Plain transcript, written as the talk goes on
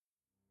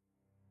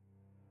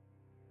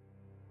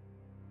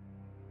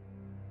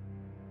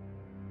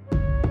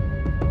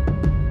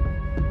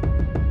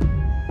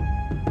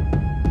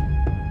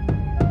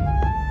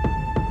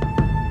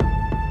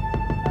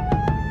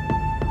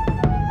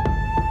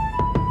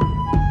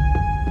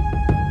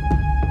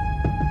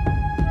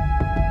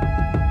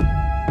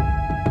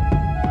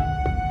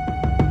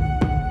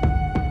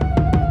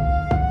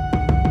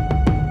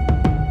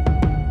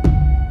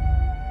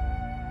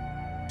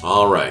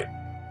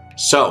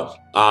So,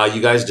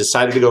 you guys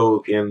decided to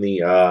go in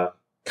the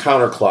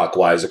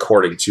counterclockwise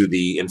according to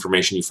the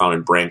information you found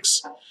in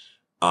Brank's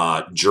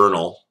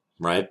journal,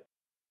 right?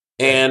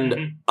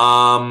 And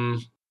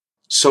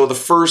so the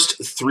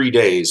first 3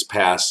 days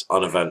pass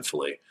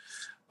uneventfully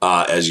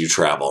as you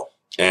travel.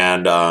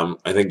 And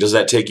I think, does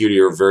that take you to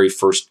your very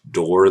first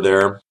door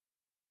there?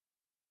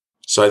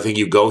 So I think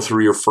you go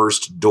through your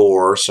first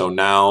door. So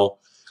now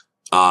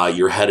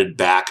you're headed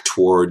back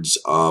towards...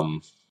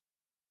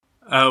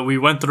 we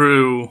went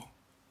through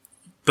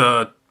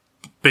the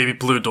baby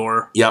blue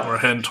door. Yep. We're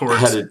heading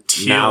towards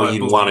teal. Now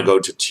you want to go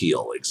to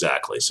teal,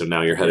 exactly. So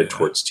now you're headed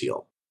towards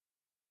teal.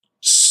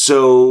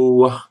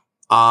 So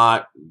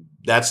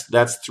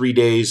that's 3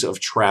 days of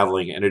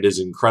traveling, and it is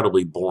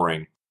incredibly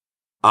boring.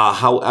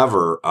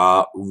 However,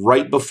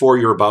 right before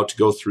you're about to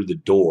go through the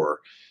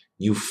door,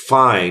 you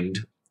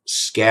find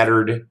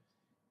scattered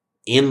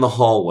in the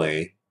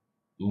hallway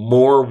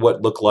more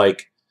what look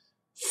like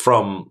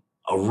from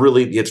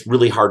it's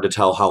really hard to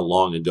tell how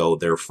long ago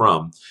they're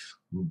from,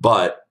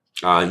 but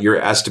you're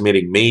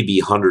estimating maybe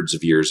hundreds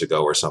of years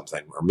ago or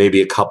something, or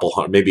maybe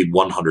maybe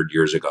 100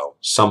 years ago,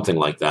 something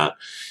like that.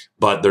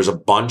 But there's a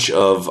bunch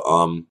of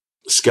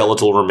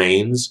skeletal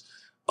remains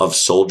of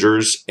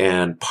soldiers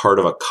and part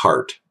of a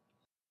cart.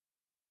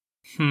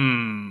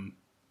 Can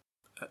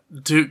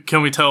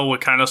we tell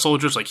what kind of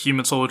soldiers, like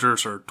human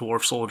soldiers or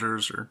dwarf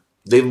soldiers, or?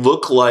 They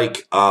look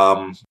like,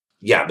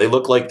 they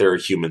look like they're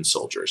human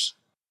soldiers.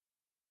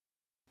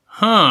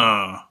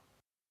 Huh.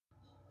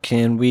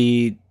 Can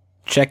we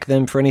check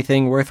them for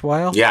anything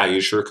worthwhile? Yeah,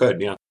 you sure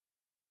could, yeah.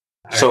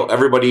 All so right.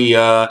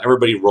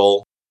 Everybody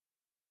roll.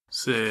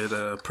 Is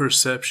it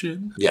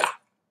perception? Yeah,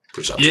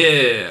 perception.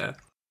 Yeah.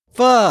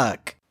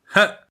 Fuck.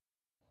 Huh.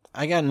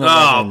 I got an 11.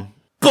 Oh,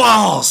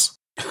 balls!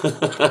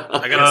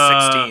 I got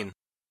a 16.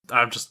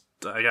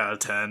 I got a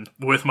 10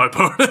 with my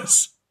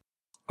bonus.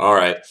 All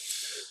right.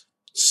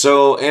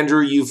 So,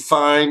 Andrew, you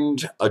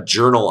find a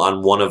journal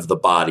on one of the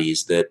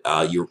bodies that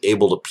you're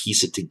able to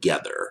piece it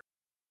together.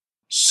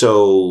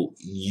 So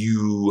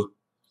you,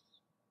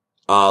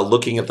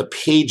 looking at the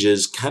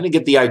pages, kind of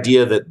get the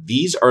idea that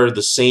these are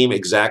the same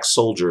exact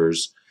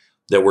soldiers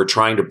that were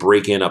trying to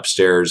break in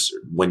upstairs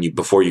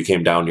before you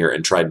came down here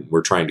and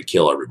were trying to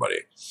kill everybody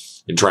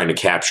and trying to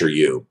capture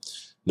you.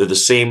 They're the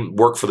same,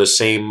 work for the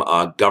same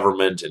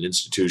government and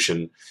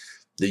institution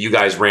that you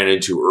guys ran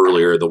into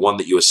earlier, the one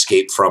that you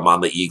escaped from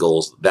on the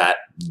Eagles.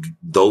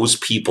 Those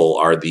people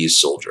are these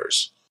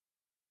soldiers.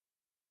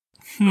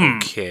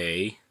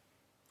 Okay.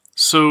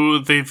 So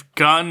they've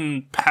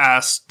gotten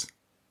past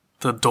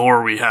the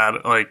door we had,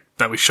 like,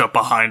 that we shut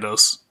behind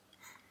us.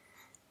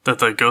 That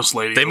the ghost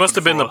lady. They must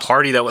have been the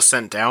party that was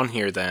sent down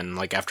here then,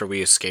 like after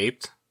we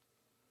escaped.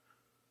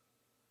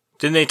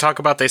 Didn't they talk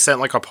about they sent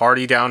like a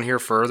party down here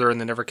further and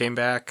they never came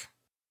back?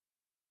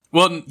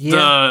 Well,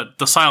 yeah.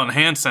 the Silent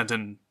Hand sent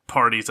in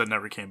parties that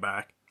never came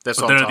back.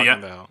 That's what I'm talking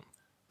about.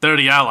 They're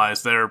the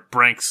allies. They're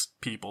Brank's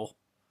people.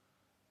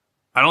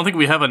 I don't think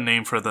we have a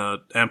name for the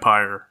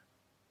Empire.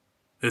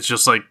 It's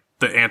just like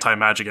the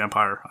anti-magic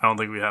Empire. I don't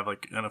think we have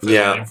like an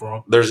official name for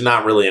them. There's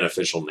not really an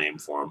official name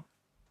for them.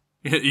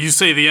 You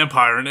say the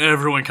Empire and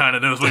everyone kind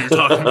of knows what you're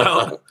talking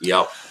about.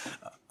 Yep.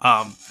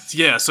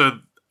 Yeah, so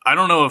I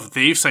don't know if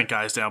they've sent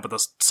guys down, but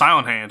the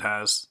Silent Hand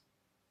has.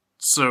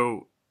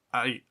 So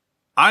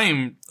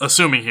I'm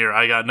assuming here,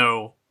 I got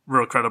no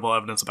real credible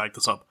evidence to back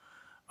this up.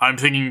 I'm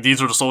thinking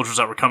these are the soldiers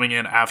that were coming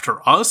in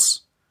after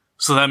us.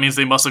 So that means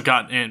they must have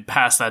gotten in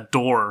past that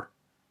door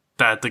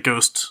that the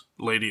ghost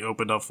lady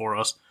opened up for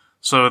us.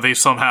 So they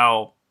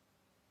somehow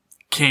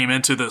came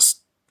into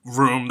this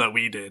room that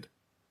we did.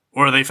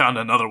 Or they found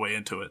another way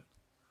into it.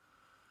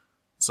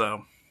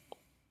 So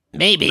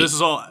maybe this is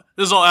all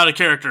out of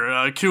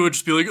character. Q would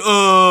just be like,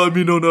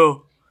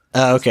 no.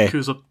 Okay.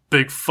 Q's a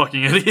big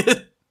fucking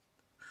idiot.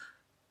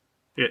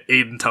 I get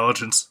 8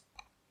 intelligence.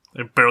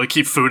 I barely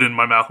keep food in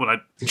my mouth when I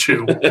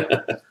chew.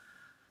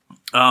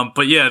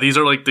 But yeah, these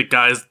are like the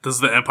guys. This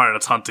is the Empire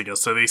that's hunting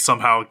us. So they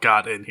somehow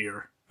got in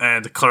here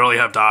and clearly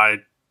have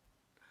died.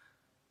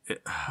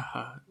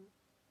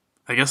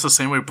 I guess the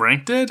same way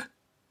Brank did,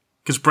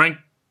 because Brank.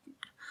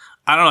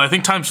 I don't know, I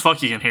think time's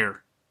fucky in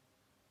here.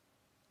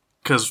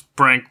 Because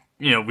Brank,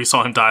 we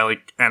saw him die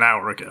like an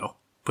hour ago.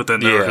 But then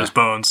there were his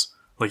bones.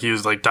 Like he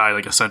was like died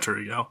like a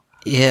century ago.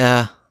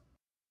 Yeah.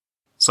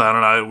 So I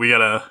don't know, we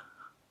gotta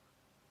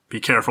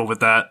be careful with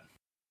that.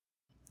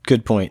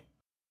 Good point.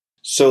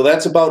 So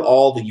that's about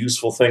all the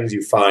useful things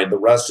you find. The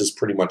rest is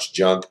pretty much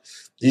junk.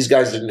 These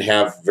guys didn't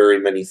have very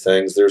many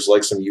things. There's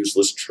like some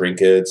useless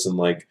trinkets and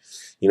like,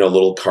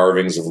 little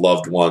carvings of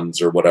loved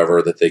ones or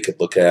whatever that they could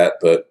look at,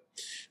 but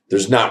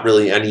there's not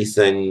really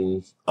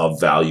anything of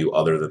value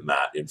other than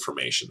that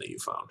information that you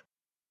found.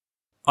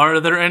 Are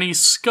there any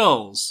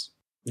skulls?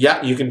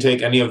 Yeah, you can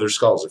take any of their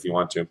skulls if you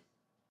want to.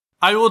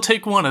 I will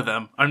take one of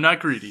them. I'm not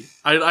greedy.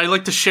 I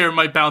like to share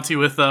my bounty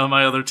with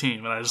my other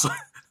team, and I just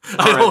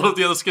hold up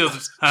the other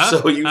skulls.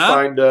 Huh? So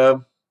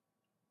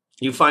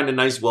you find a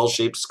nice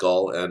well-shaped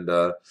skull and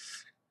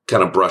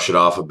kind of brush it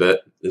off a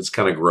bit. It's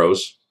kind of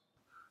gross.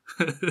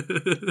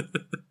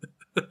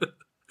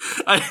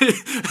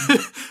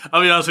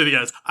 I'll be honest with you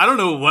guys. I don't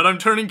know what I'm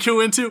turning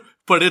Q into,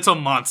 but it's a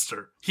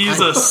monster. He's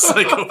a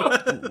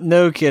psychopath.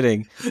 No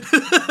kidding.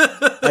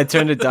 I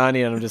turned to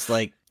Donnie and I'm just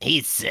like,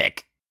 he's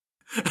sick.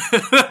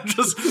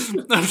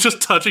 I'm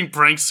just touching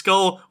Brank's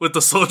skull with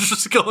the soldier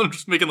skull. I'm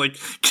just making like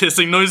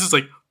kissing noises,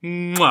 like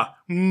mwah,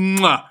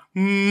 mwah,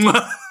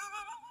 mwah.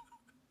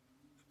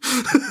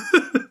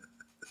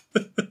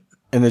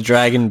 And the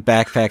dragon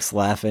backpack's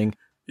laughing.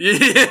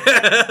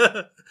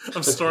 Yeah,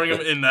 I'm storing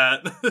him in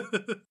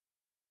that.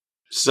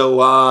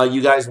 So,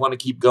 you guys want to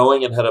keep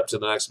going and head up to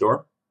the next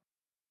door?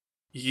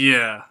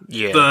 Yeah.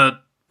 Yeah. The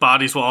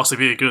bodies will also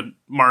be a good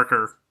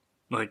marker,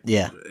 like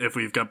if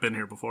we've been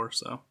here before.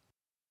 So.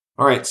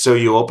 All right, so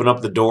you open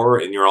up the door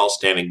and you're all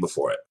standing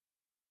before it.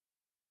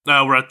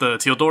 We're at the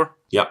teal door.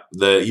 Yep,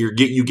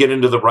 you get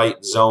into the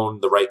right zone,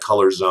 the right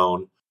color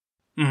zone.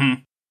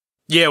 Mm-hmm.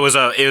 Yeah,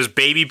 it was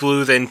baby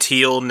blue, then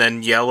teal, and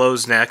then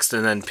yellow's next,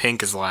 and then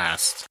pink is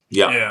last.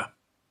 Yep. Yeah.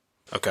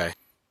 Okay.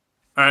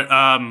 All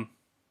right.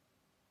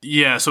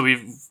 Yeah. So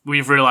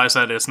we've realized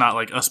that it's not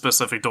like a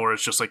specific door;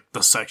 it's just like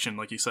the section,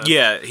 like you said.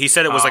 Yeah, he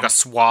said it was like a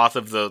swath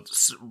of the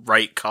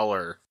right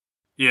color.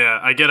 Yeah,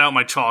 I get out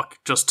my chalk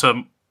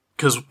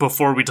because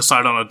before we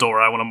decide on a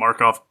door, I want to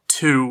mark off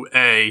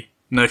 2A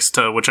next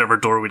to whichever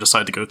door we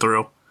decide to go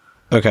through.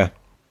 Okay.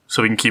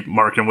 So we can keep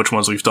marking which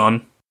ones we've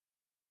done.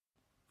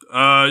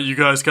 You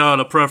guys got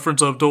a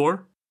preference of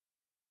door?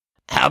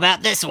 How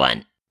about this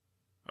one?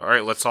 All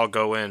right, let's all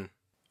go in.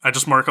 I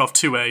just mark off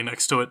 2A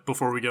next to it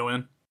before we go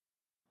in.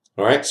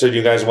 All right, so do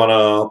you guys want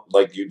to,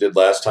 like you did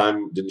last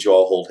time, didn't you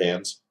all hold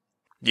hands?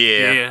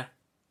 Yeah.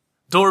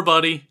 Door,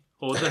 buddy.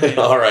 Hold the hand.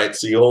 All right,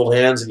 so you hold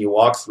hands and you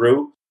walk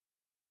through,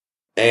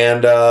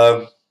 and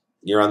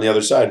you're on the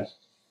other side.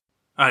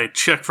 I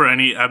check for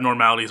any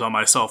abnormalities on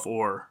myself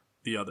or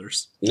the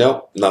others.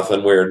 Nope,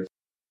 nothing weird.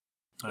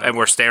 And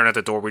we're staring at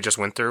the door we just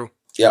went through?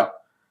 Yeah.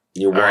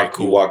 You right,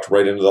 cool. You walked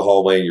right into the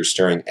hallway and you're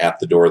staring at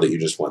the door that you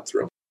just went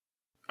through.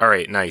 All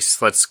right,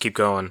 nice. Let's keep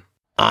going.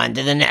 On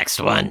to the next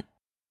one.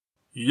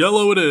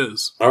 Yellow it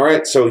is. All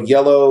right, so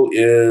yellow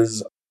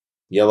is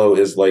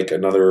like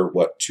another,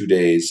 2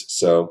 days.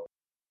 So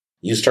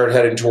you start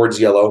heading towards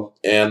yellow,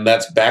 and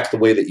that's back the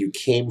way that you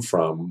came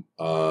from.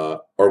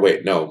 Or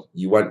wait, no,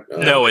 you went.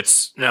 We're going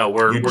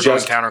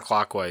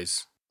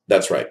counterclockwise.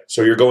 That's right.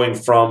 So you're going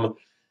from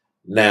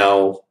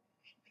now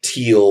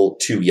teal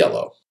to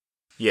yellow.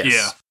 Yes.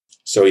 Yeah.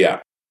 So yeah.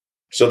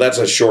 So that's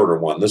a shorter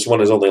one. This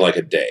one is only like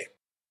a day.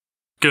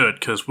 Good,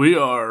 because we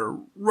are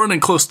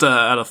running close to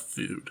out of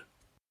food.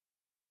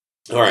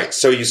 All right,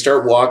 so you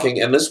start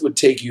walking, and this would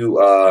take you.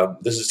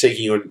 This is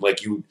taking you in,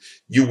 like you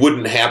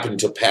wouldn't happen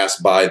to pass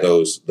by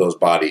those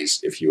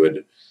bodies if you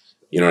had,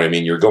 you know what I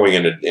mean. You're going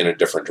in a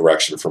different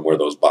direction from where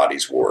those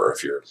bodies were.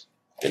 If you're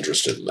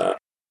interested in that.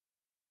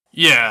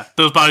 Yeah,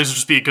 those bodies would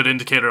just be a good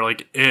indicator.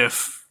 Like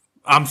if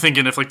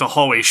like the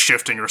hallway's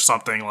shifting or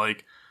something.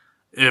 Like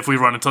if we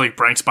run into like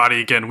Brank's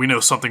body again, we know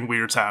something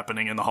weird's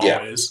happening in the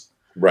hallways.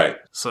 Yeah, right.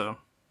 So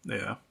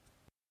yeah.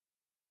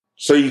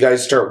 So you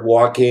guys start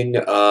walking.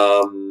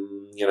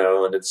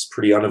 And it's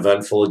pretty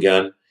uneventful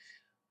again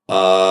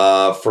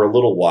for a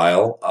little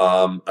while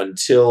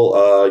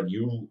until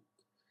you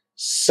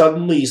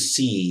suddenly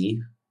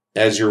see,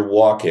 as you're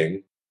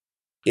walking,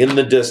 in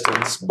the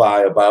distance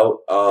by about,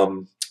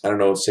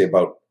 say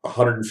about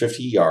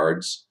 150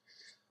 yards,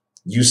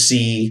 you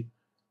see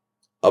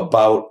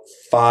about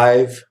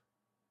 5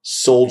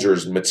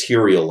 soldiers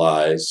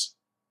materialize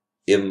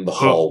in the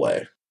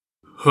hallway.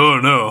 Oh,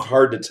 no.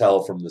 Hard to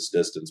tell from this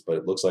distance, but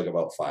it looks like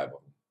about 5 of them.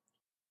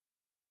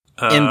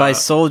 And by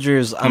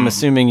soldiers, I'm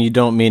assuming you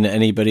don't mean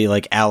anybody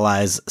like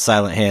allies,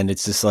 Silent Hand.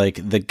 It's just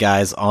like the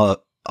guys on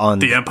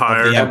the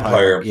Empire. The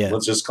Empire. Yeah.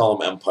 Let's just call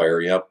them Empire.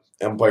 Yep.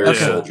 Empire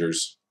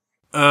soldiers.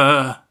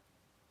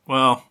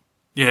 Well,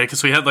 yeah,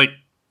 because we had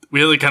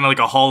kind of like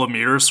a hall of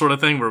mirrors sort of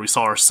thing where we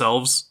saw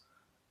ourselves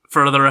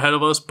further ahead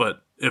of us,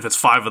 but if it's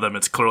 5 of them,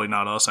 it's clearly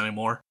not us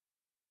anymore.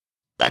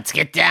 Let's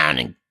get down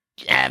and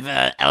have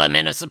an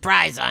element of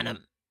surprise on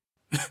them.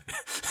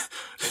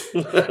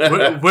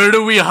 Where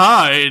do we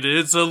hide?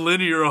 It's a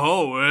linear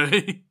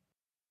hallway.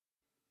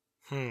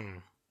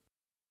 Can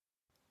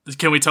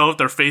we tell if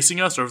they're facing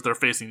us or if they're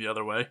facing the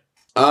other way?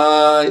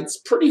 It's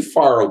pretty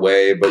far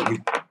away, but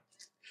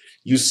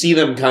you see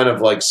them kind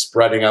of like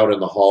spreading out in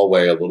the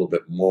hallway a little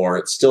bit more.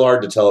 It's still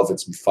hard to tell if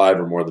it's 5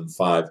 or more than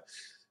 5,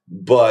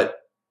 but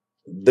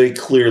they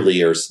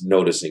clearly are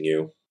noticing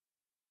you.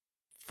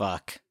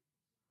 Fuck.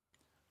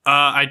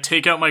 I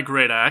take out my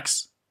great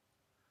axe.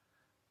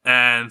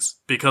 And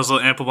because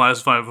it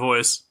amplifies my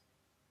voice,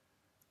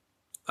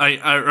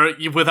 I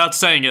without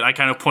saying it, I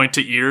kind of point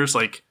to ears,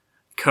 like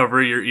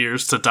cover your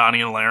ears to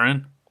Donnie and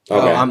Laren. Okay.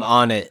 Oh, I'm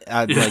on it.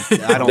 I don't.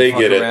 They fuck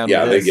get it. around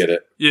Yeah, with they this. get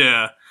it.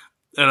 Yeah,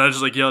 and I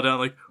just like yell down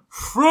like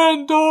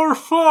 "friend or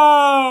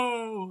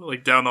foe,"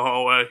 like down the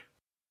hallway.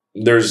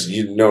 There's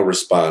no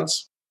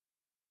response.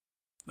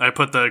 I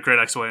put the great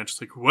axe away and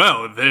just like,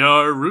 well, they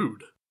are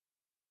rude.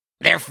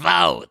 They're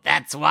foe,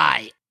 that's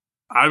why.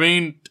 I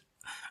mean,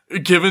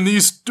 given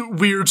these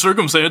weird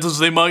circumstances,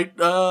 they might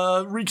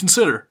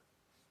reconsider.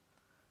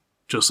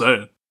 Just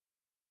saying.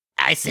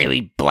 I say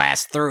we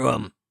blast through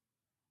them.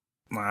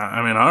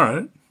 I mean, all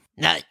right.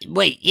 No,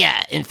 wait,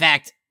 yeah. In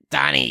fact,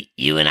 Donnie,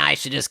 you and I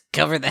should just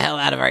cover the hell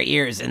out of our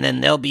ears, and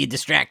then they'll be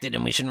distracted,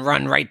 and we should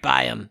run right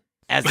by them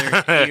as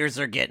their ears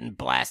are getting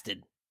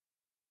blasted.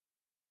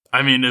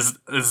 I mean, is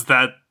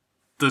that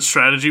the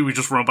strategy? We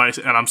just run by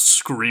and I'm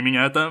screaming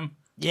at them?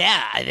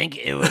 Yeah, I think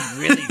it would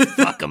really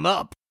fuck them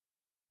up.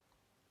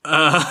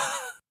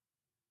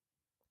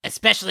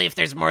 Especially if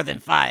there's more than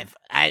 5.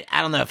 I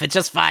don't know. If it's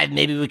just 5,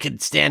 maybe we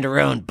could stand our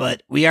own.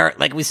 But we are,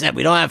 like we said,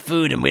 we don't have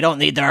food and we don't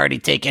need to already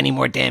take any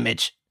more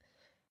damage.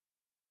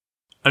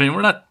 I mean,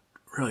 we're not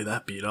really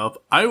that beat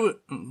up. I would.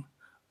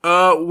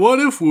 What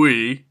if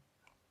we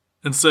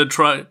instead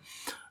try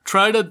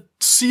to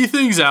see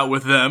things out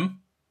with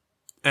them,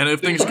 and if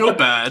things go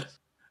bad,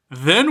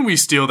 then we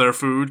steal their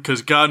food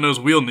because God knows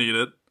we'll need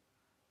it,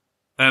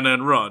 and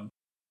then run.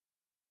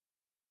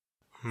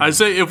 I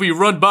say if we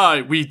run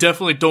by, we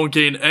definitely don't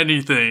gain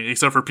anything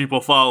except for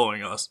people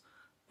following us.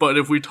 But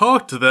if we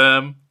talk to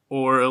them,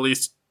 or at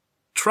least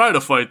try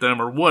to fight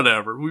them, or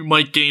whatever, we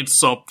might gain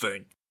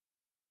something.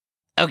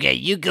 Okay,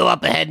 you go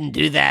up ahead and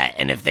do that,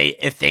 and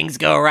if things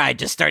go awry,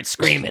 just start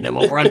screaming and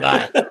we'll run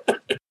by.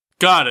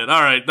 Got it.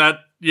 All right.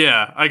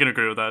 Yeah, I can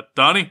agree with that.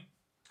 Donnie?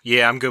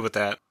 Yeah, I'm good with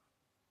that.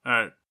 All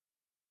right.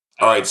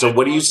 All right, so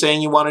what are you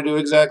saying you want to do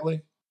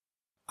exactly?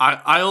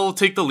 I'll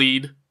take the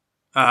lead,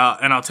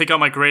 and I'll take out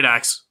my great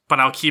axe, but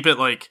I'll keep it,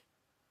 like,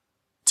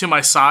 to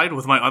my side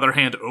with my other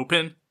hand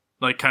open,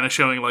 like, kind of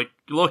showing, like,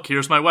 look,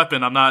 here's my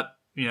weapon. I'm not,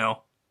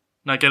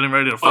 not getting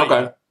ready to fight.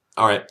 Okay.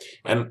 All right.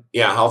 And,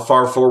 yeah, how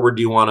far forward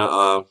do you want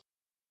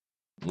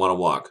to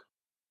walk?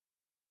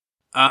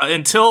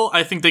 Until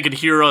I think they could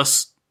hear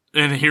us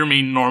and hear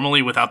me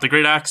normally without the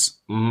great axe.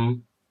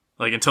 Mm-hmm.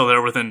 Like, until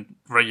they're within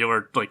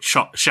regular, like,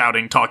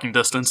 shouting, talking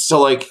distance. So,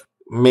 like,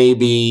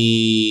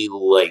 maybe,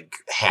 like,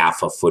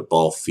 half a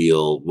football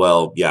field.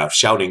 Well, yeah,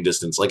 shouting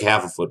distance, like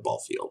half a football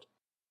field.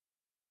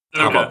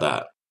 Okay. How about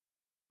that?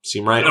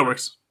 Seem right? That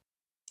works.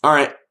 All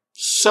right.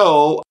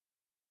 So,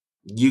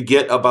 you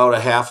get about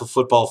a half a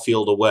football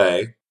field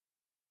away,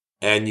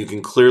 and you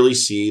can clearly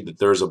see that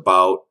there's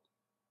about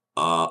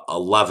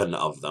 11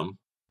 of them.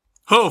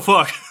 Oh,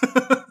 fuck.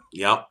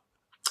 Yep.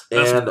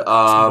 That's And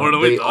more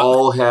than we they thought.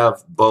 all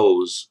have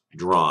bows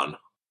drawn.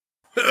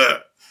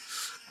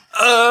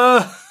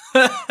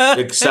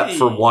 Except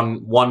for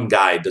one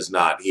guy does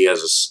not.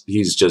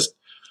 He's just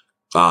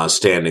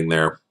standing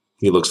there.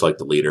 He looks like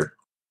the leader.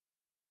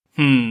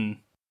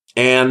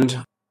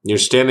 And you're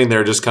standing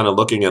there just kind of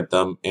looking at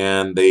them,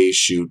 and they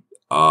shoot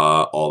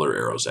all their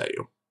arrows at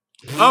you.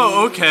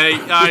 Oh, okay.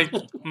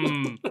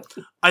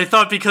 I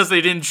thought because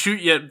they didn't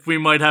shoot yet, we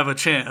might have a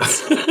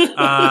chance.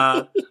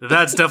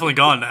 That's definitely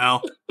gone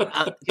now.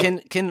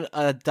 Can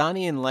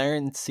Donnie and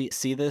Laren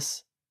see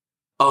this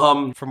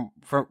from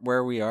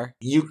where we are?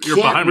 You You're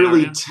can't behind me,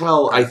 really aren't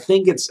tell. I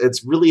think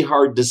it's really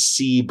hard to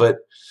see, but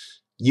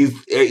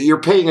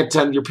you're paying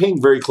attention. You're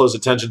paying very close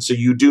attention, so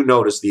you do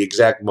notice the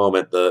exact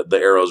moment the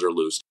arrows are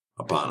loosed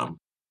upon them.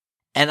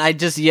 And I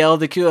just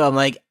yelled at Q. I'm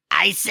like,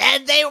 I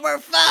said they were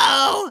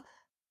foe!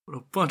 What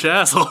a bunch of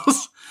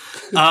assholes.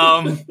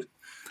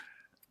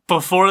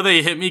 Before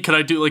they hit me, could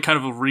I do like kind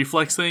of a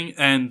reflex thing?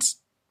 And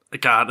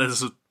God,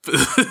 this is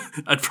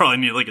I'd probably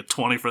need like a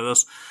 20 for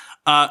this.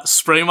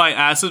 Spray my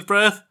acid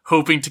breath,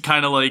 hoping to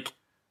kind of like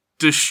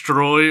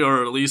destroy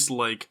or at least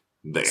like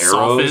The arrows?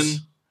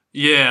 soften.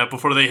 Yeah,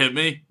 before they hit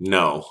me.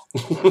 No.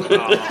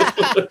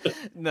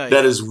 nice.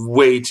 That is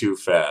way too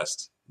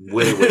fast.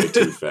 Way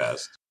too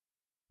fast.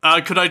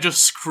 Could I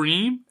just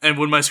scream? And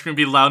would my scream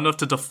be loud enough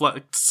to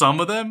deflect some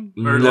of them?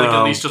 Or like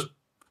No. at least just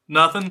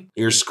nothing?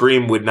 Your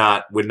scream would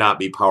not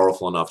be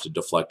powerful enough to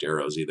deflect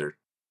arrows either.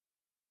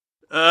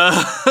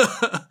 I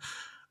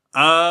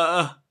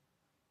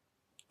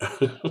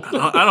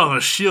don't have a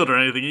shield or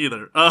anything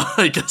either.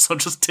 I guess I'm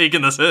just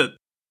taking this hit.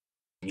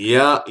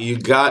 Yeah, you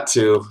got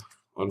to.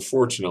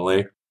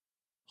 Unfortunately.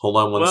 Hold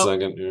on one Well,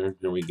 second. Here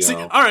we go. See,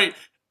 all right.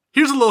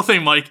 Here's a little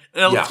thing, Mike.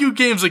 Yeah. A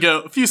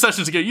few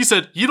sessions ago, you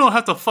said you don't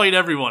have to fight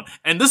everyone,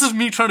 and this is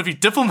me trying to be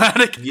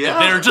diplomatic. Yeah.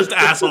 They're just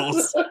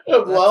assholes.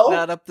 That's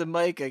not up to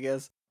Mike, I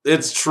guess.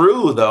 It's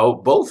true though.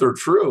 Both are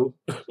true.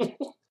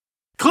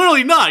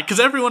 Clearly not, because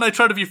everyone I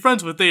try to be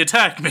friends with, they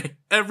attack me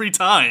every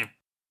time.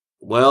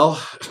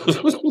 Well,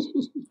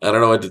 I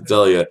don't know what to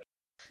tell you.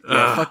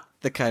 Yeah, fuck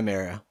the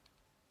Chimera.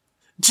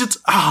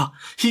 I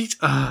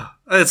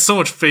had so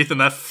much faith in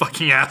that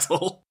fucking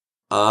asshole.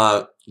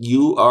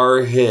 You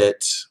are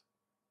hit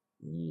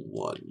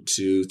 1,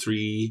 2,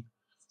 3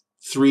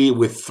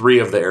 with 3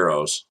 of the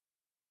arrows.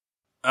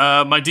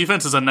 My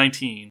defense is a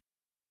 19.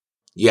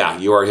 Yeah,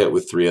 you are hit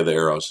with 3 of the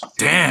arrows.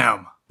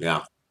 Damn.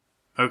 Yeah.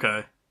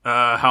 Okay.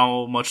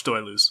 How much do I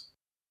lose?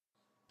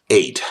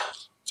 8.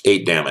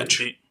 8 damage.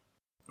 8.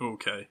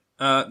 Okay.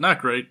 Not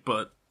great,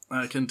 but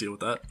I can deal with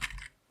that.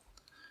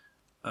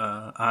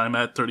 I'm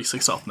at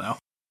 36 health now.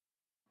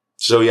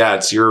 So yeah,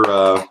 it's your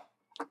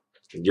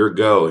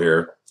go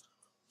here.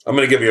 I'm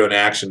going to give you an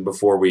action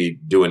before we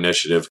do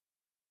initiative.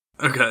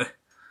 Okay.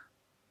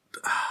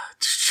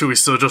 should we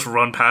still just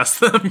run past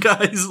them,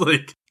 guys?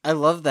 Like, I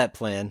love that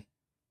plan.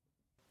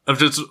 of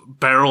just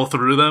barrel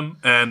through them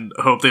and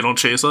hope they don't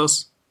chase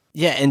us?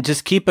 Yeah, and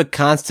just keep a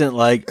constant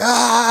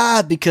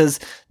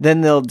because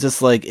then they'll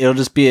just it'll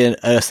just be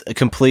a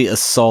complete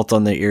assault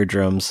on their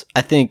eardrums.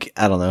 I don't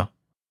know.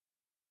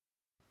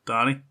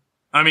 Donnie?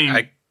 I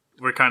mean,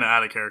 we're kind of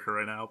out of character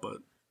right now, but...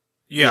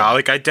 Yeah,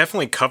 I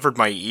definitely covered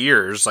my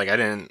ears. I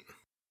didn't...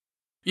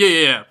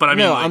 Yeah, but I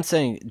mean... No, I'm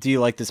saying, do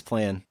you like this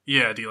plan?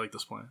 Yeah, do you like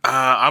this plan?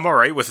 I'm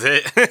alright with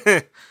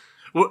it.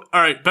 Well,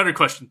 alright, better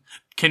question.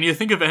 Can you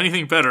think of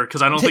anything better?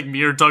 Because I don't think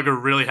me or Doug are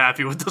really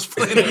happy with this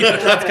plan either.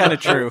 That's kind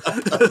of true.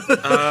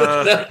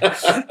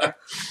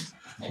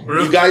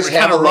 You guys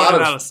have a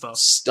lot out of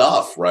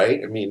stuff,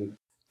 right? I mean...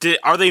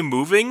 Are they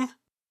moving?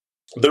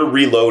 They're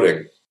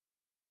reloading.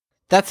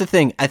 That's the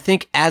thing. I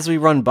think as we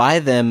run by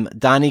them,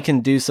 Donnie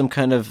can do some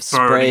kind of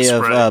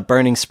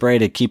burning spray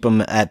to keep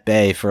them at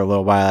bay for a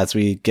little while as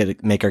we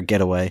make our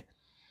getaway.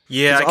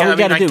 Yeah, all we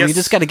gotta do. We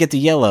just gotta get to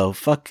yellow.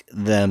 Fuck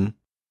them.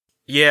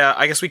 Yeah,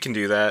 I guess we can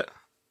do that.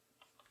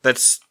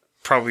 That's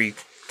probably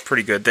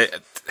pretty good.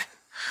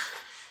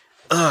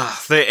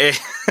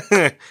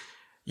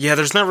 Yeah,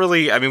 there's not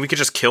really... I mean, we could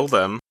just kill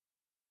them.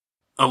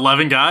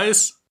 11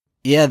 guys?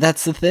 Yeah,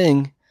 that's the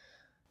thing.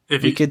 Do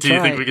you think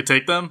we could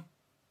take them?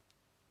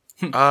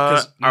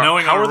 How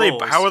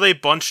are they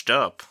bunched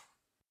up?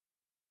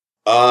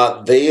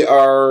 They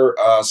are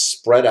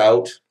spread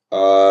out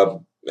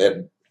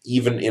at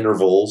even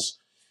intervals.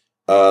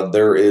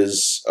 There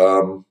is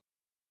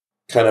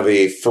kind of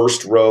a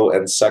first row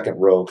and second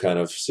row kind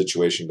of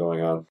situation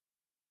going on.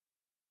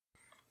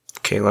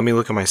 Okay, let me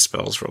look at my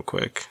spells real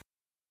quick.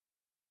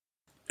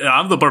 Yeah,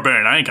 I'm the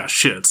barbarian. I ain't got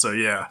shit, so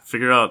yeah.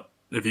 Figure out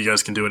if you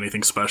guys can do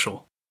anything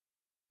special.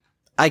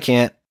 I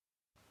can't.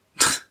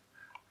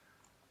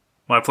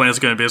 My plan is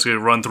going to basically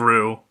run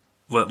through,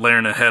 let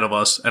Laren ahead of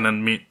us, and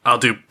then I'll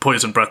do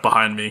poison breath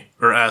behind me,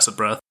 or acid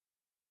breath.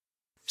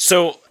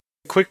 So,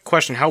 quick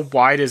question. How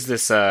wide is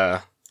this,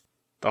 the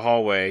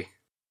hallway?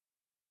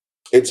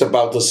 It's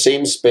about the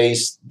same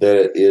space that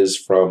it is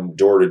from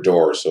door to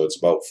door, so it's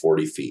about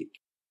 40 feet.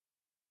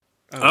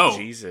 Oh,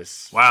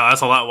 Jesus. Wow,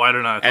 that's a lot wider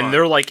than I thought. And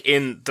they're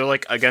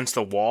against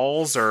the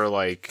walls, or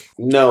like...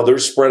 No, they're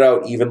spread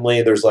out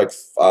evenly. There's 5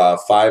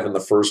 in the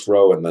first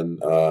row, and then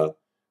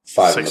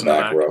 5 in the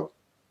back row.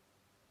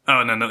 Oh,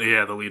 and then,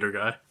 the leader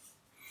guy.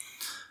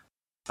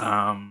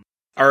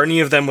 Are any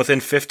of them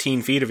within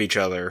 15 feet of each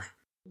other?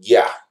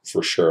 Yeah,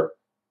 for sure.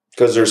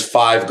 Because there's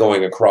 5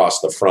 going across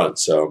the front,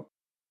 so...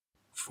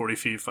 40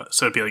 feet,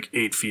 so it'd be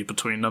 8 feet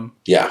between them.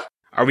 Yeah.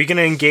 Are we going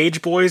to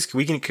engage, boys? Can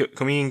we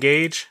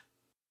engage?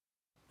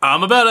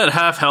 I'm about at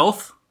half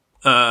health,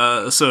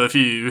 so if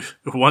you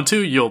want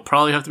to, you'll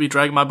probably have to be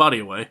dragging my body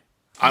away.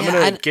 I'm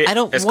going to get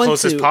as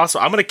close as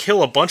possible. I'm going to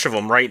kill a bunch of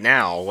them right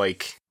now,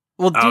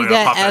 We'll do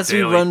that as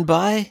we run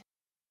by?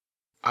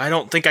 I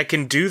don't think I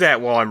can do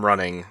that while I'm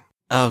running.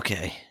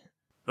 Okay.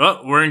 Oh,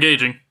 we're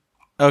engaging.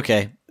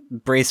 Okay.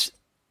 Brace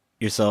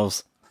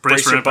yourselves.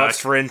 Brace your butts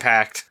for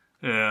impact.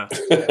 Yeah.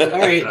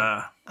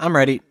 Alright. I'm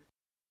ready.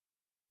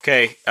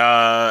 Okay,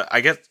 I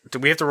guess... Do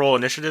we have to roll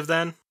initiative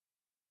then?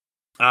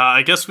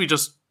 I guess we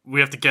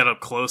have to get up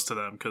close to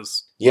them,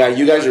 because... Yeah,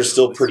 you guys are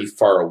still pretty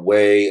far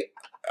away.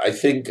 I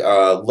think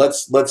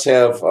let's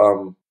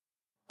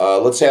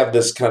have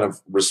this kind of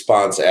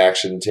response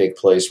action take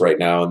place right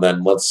now, and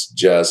then let's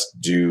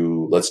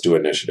do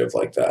initiative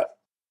like that.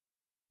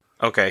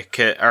 Okay,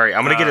 all right.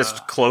 I'm gonna get as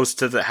close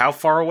to the. How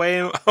far away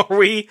are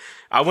we?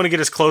 I want to get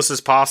as close as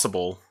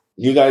possible.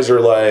 You guys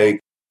are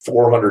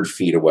 400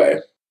 feet away.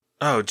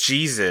 Oh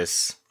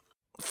Jesus!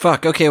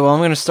 Fuck. Okay, well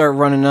I'm gonna start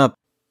running up.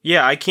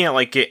 Yeah, I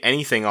can't get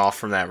anything off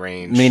from that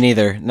range. Me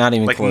neither. Not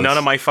even close. None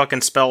of my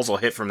fucking spells will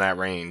hit from that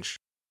range.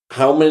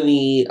 How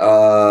many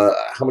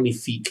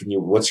feet can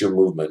you? What's your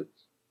movement?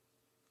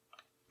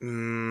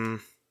 My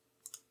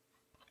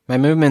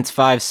movement's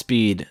 5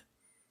 speed.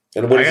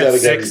 And what is that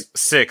again?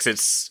 6.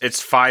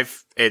 It's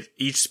 5.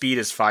 Each speed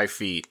is 5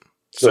 feet.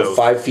 So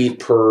 5 feet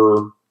per.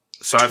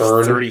 So I have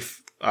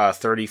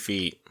 30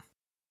 feet.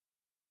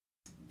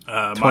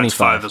 Mine's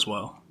 5 as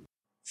well.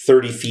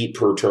 30 feet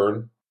per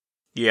turn.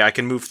 Yeah, I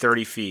can move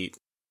 30 feet.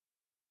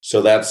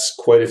 So that's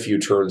quite a few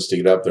turns to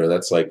get up there.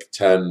 That's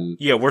 10.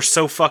 Yeah, we're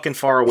so fucking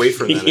far away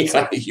from them.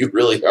 Yeah, you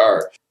really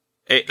are.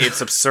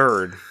 It's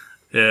absurd.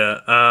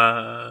 Yeah.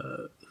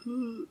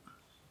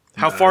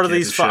 How far do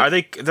these fire?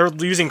 They're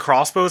using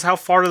crossbows? How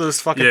far do those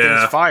fucking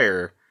things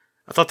fire?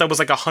 I thought that was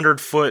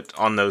 100 foot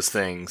on those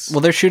things.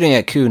 Well, they're shooting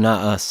at Ku,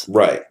 not us.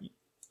 Right.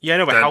 Yeah, I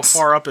know, but how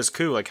far up is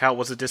Ku?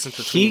 What's the distance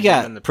between He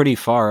got pretty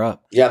far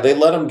up. Yeah, they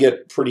let him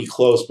get pretty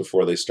close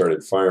before they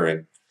started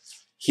firing.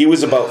 He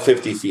was about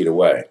 50 feet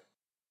away.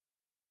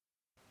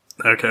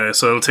 Okay,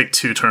 so it'll take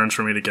 2 turns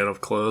for me to get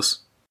up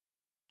close.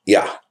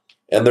 Yeah,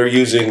 and they're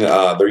using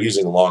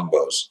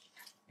longbows,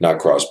 not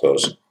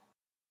crossbows.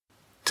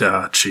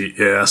 Cheat.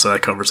 Yeah, so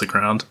that covers the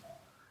ground.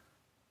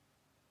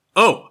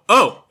 Oh!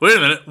 Wait a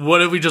minute.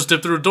 What if we just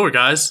dip through a door,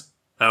 guys?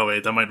 Oh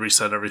wait, that might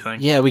reset everything.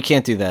 Yeah, we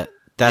can't do that.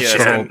 That's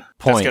the whole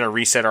point. That's gonna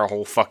reset our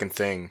whole fucking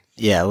thing.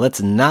 Yeah,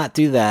 let's not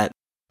do that.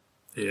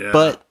 Yeah.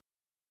 But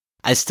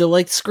I still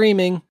like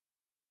screaming.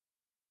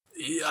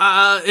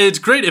 It's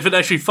great if it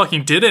actually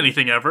fucking did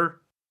anything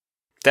ever.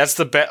 That's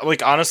the best.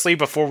 Like, honestly,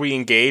 before we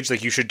engage,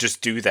 like, you should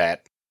just do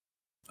that.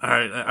 All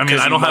right. I mean,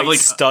 I don't have, like...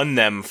 stun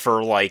them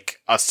for, like,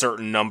 a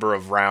certain number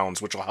of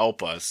rounds, which will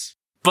help us.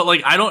 But,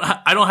 like, I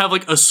don't have,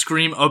 like, a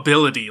scream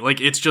ability.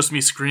 Like, it's just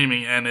me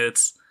screaming, and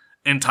it's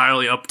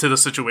entirely up to the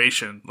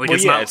situation. Like,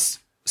 it's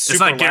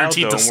not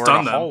guaranteed to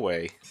stun them.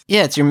 Hallway.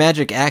 Yeah, it's your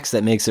magic axe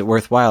that makes it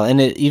worthwhile. And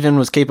it even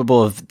was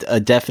capable of a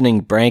deafening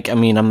brank. I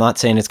mean, I'm not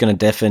saying it's going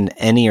to deafen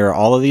any or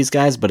all of these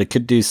guys, but it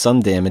could do some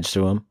damage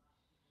to them.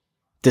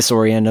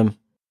 Disorient them.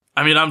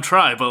 I mean, I'm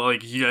trying, but,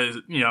 like, you guys,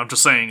 I'm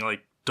just saying,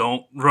 like,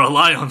 don't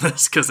rely on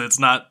this, because it's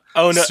not...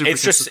 Oh, no,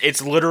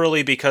 it's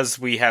literally because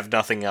we have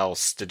nothing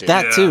else to do.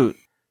 That, too.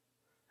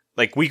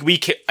 Like,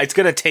 it's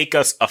going to take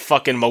us a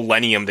fucking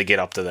millennium to get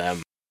up to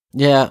them.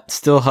 Yeah,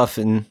 still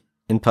huffing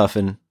and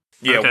puffing.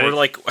 Yeah, okay. We're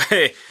like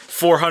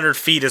 400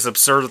 feet is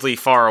absurdly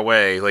far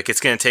away. Like, it's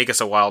going to take us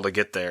a while to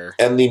get there.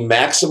 And the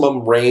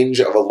maximum range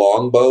of a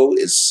longbow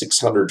is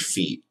 600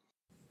 feet.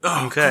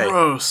 Oh, okay.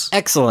 Gross.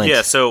 Excellent.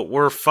 Yeah, so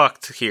we're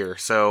fucked here.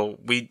 So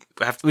we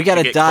have to. We got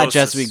to dodge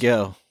as we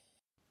go.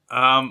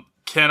 Can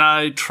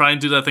I try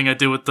and do that thing I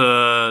did with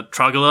the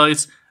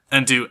troglodytes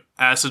and do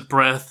acid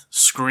breath,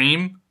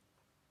 scream,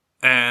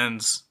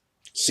 and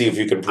see if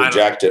you can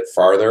project it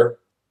farther?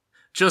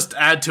 Just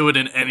add to it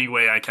in any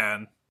way I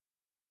can.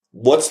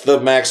 What's the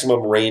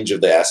maximum range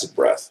of the acid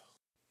breath?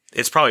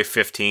 It's probably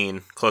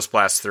 15. Close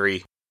blast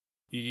 3.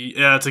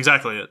 Yeah, that's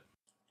exactly it.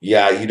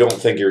 Yeah, you don't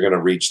think you're going to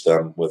reach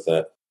them with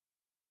it.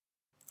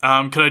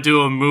 Could I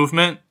do a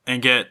movement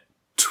and get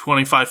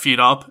 25 feet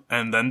up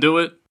and then do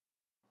it?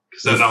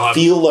 I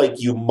feel like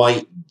you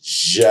might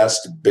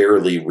just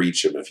barely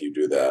reach him if you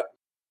do that.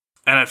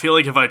 And I feel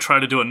like if I try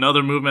to do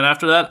another movement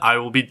after that, I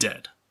will be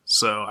dead.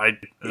 So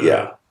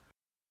yeah.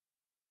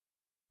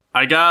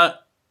 I got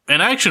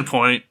an action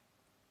point.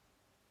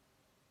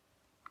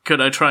 Could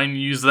I try and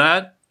use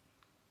that?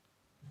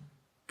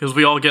 Because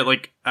we all get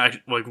like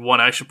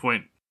one action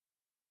point.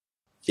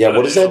 Yeah,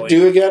 what does that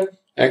do again?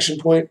 Action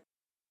point?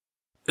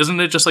 Isn't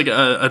it just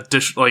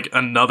like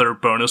another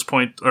bonus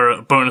point or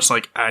a bonus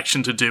like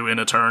action to do in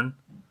a turn?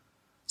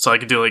 So I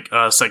could do like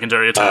a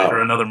secondary attack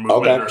or another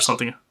movement or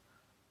something.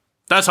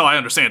 That's how I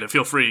understand it.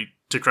 Feel free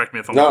to correct me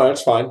if I'm wrong. No,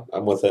 that's fine.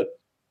 I'm with it.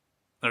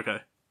 Okay.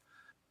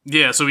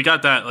 Yeah, so we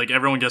got that. Like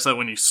everyone gets that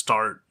when you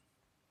start.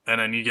 And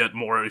then you get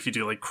more if you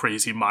do like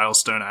crazy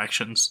milestone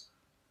actions.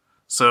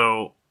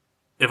 So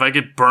if I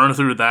could burn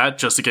through that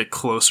just to get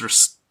closer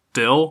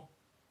still,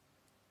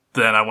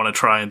 then I want to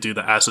try and do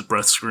the acid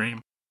breath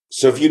scream.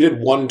 So if you did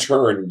one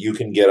turn, you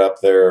can get up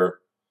there.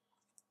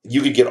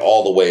 You could get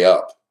all the way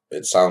up,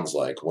 it sounds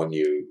like, when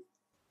you...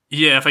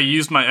 Yeah, if I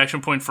used my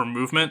action point for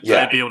movement,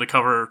 I'd be able to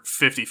cover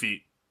 50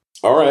 feet.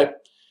 All right.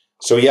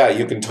 So yeah,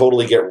 you can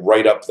totally get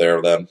right up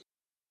there then.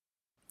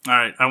 All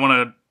right, I want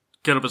to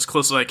get up as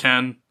close as I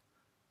can.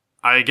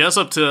 I guess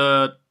up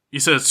to,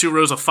 you said it's 2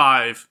 rows of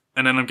 5,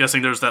 and then I'm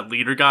guessing there's that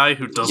leader guy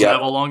who doesn't have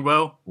a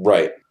longbow.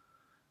 Right.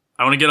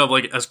 I want to get up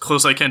like as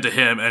close as I can to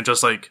him and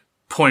just like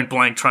point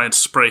blank try and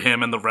spray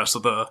him and the rest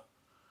of the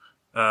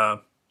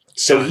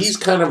So guys. He's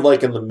kind of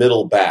like in the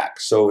middle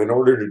back. So in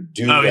order to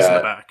do that, he's in the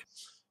back.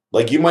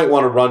 Like you might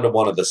want to run to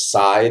one of the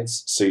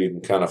sides so you can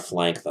kind of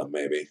flank them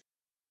maybe.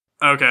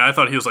 Okay, I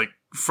thought he was like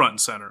front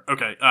and center.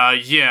 Okay.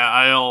 Yeah,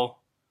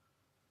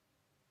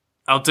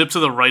 I'll dip to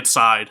the right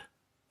side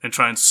and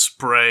try and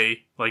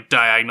spray, like,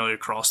 diagonally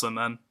across them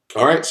then.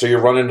 All right, so you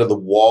run into the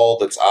wall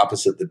that's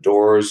opposite the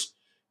doors,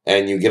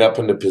 and you get up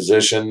into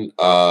position.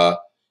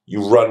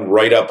 You run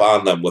right up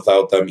on them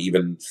without them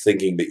even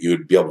thinking that you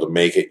would be able to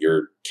make it.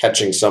 You're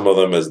catching some of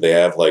them as they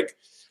have, like,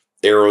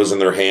 arrows in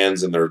their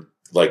hands, and they're,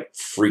 like,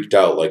 freaked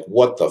out. Like,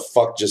 what the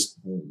fuck just...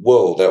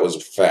 Whoa, that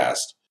was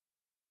fast.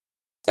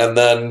 And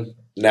then,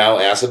 now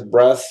acid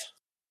breath?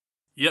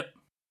 Yep.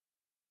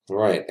 All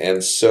right,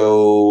 and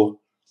so...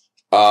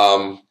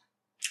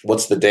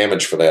 what's the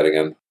damage for that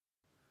again?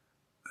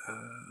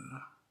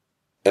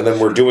 And then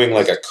we're doing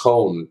like a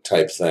cone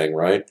type thing,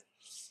 right?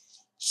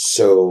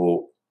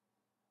 So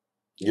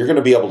you're going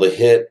to be able to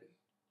hit...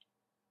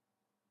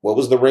 What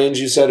was the range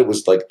you said? It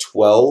was like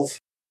 12?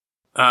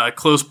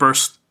 Close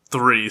burst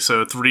 3,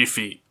 so 3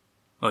 feet.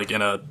 Like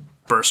in a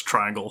burst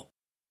triangle.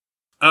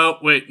 Oh,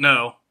 wait,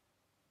 no.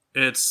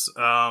 It's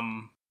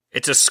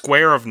a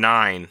square of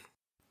 9.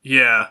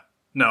 Yeah.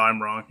 No,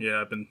 I'm wrong.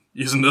 Yeah, I've been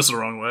using this the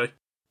wrong way.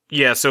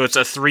 Yeah, so it's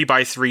a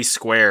 3x3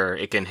 square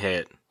it can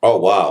hit. Oh,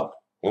 wow.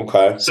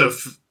 Okay. So,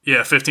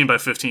 15 by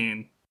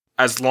 15.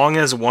 As long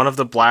as one of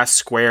the blast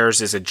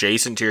squares is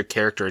adjacent to your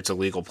character, it's a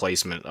legal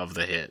placement of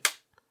the hit.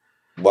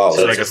 Wow,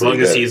 so like as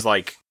long as he's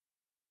like...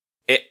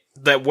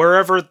 that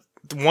wherever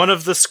one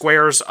of the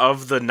squares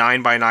of the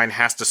 9x9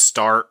 has to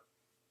start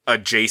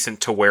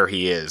adjacent to where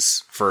he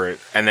is for it,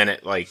 and then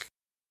it like...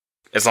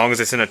 As long as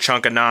it's in a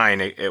chunk of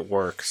 9, it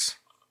works.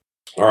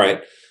 All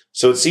right.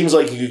 So it seems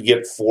like you could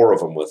get 4 of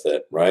them with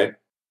it, right?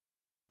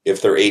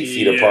 If they're 8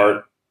 feet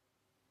apart.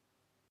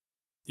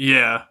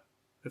 Yeah.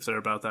 If they're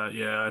about that,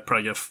 yeah, I'd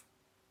probably get...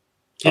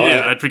 All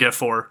Yeah, right. I'd forget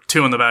 4.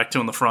 2 in the back, 2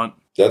 in the front.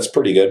 That's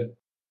pretty good.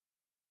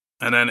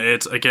 And then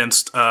it's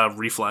against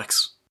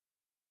reflex.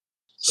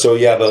 So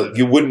yeah,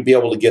 you wouldn't be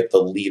able to get the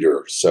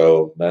leader,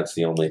 so that's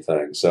the only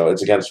thing. So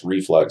it's against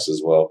reflex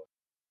as well.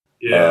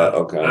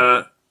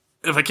 Okay.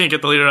 If I can't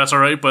get the leader, that's all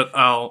right. But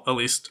I'll at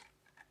least,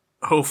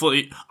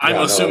 hopefully, I'm Yeah,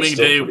 no, that's assuming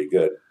still pretty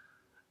good.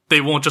 they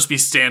won't just be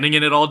standing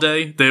in it all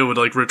day. They would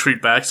like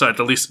retreat back, so I'd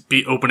at least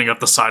be opening up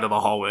the side of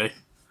the hallway.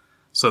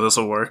 So this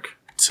will work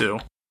too.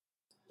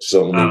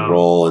 So let me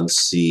roll and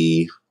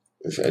see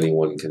if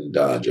anyone can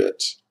dodge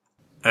it.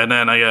 And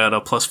then I got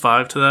a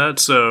 +5 to that,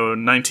 so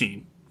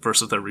 19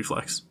 versus their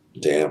reflex.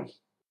 Damn.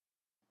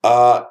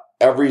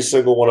 Every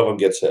single one of them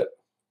gets hit.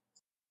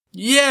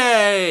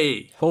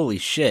 Yay! Holy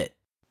shit.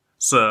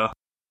 So,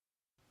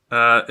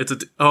 it's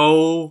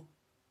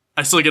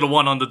I still get a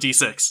 1 on the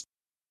d6.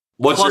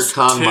 What's Plus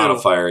your con 2.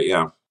 modifier?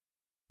 Yeah.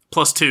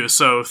 +2,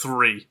 so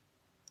 3.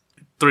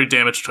 3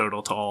 damage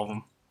total to all of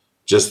them.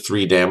 Just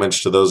 3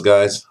 damage to those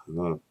guys?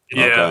 Oh,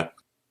 Yeah.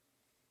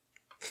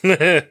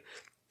 Okay.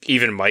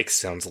 Even Mike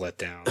sounds let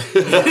down.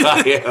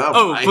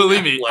 Yeah,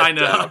 Believe me, let I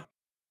know. down.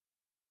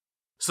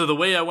 So the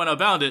way I went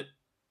about it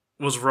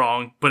was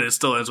wrong, but it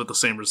still ends with the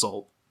same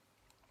result,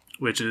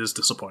 which is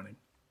disappointing.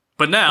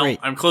 But now Great.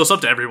 I'm close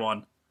up to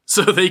everyone,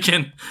 so they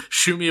can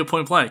shoot me a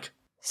point blank.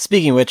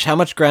 Speaking of which, how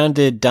much ground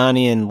did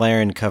Donnie and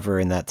Laren cover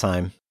in that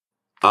time?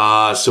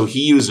 So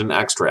he used an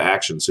extra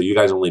action, so you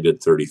guys only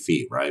did 30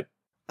 feet, right?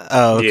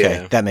 Oh,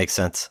 okay. Yeah. That makes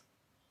sense.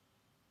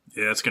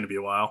 Yeah, it's going to be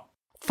a while.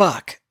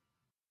 Fuck.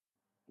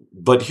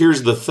 But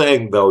here's the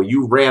thing, though.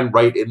 You ran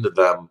right into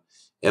them,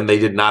 and they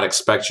did not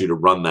expect you to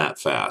run that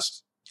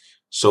fast.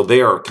 So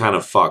they are kind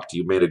of fucked.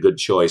 You made a good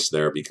choice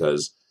there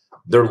because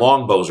their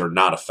longbows are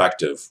not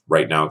effective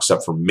right now,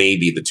 except for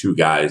maybe the 2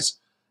 guys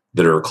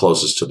that are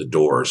closest to the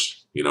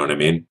doors. You know what I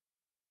mean?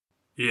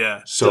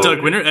 Yeah. So-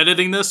 Doug, when you're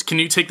editing this, can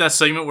you take that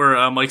segment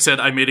where Mike said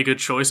I made a good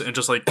choice and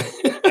just like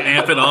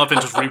amp it up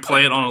and just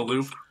replay it on a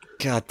loop?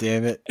 God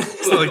damn it.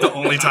 It's like the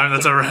only time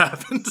that's ever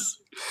happened.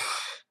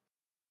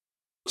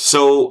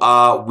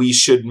 So we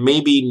should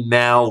maybe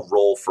now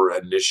roll for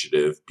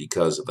initiative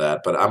because of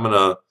that. But I'm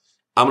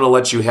gonna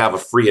let you have a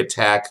free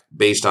attack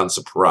based on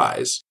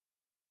surprise.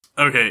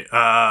 Okay,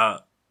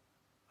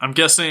 I'm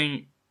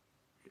guessing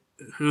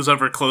who's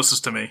ever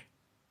closest to me.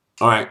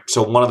 All right.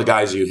 So one of the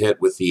guys you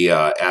hit with the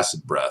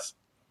acid breath.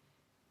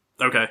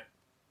 Okay.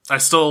 I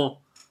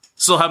still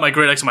have my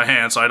Great Axe in my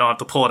hand, so I don't have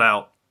to pull it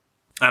out.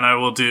 And I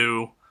will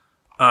do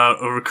a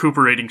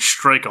recuperating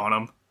strike on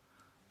him.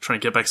 Try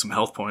and get back some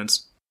health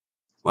points.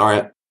 All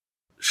right.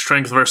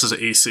 Strength versus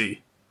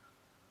AC.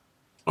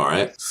 All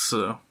right.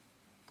 So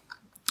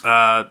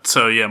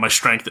yeah, my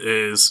strength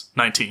is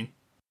 19.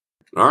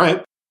 All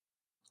right.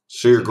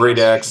 So your great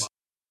axe,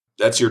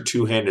 that's your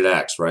 2-handed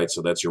axe, right?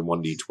 So that's your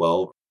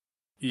 1d12.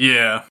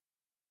 Yeah.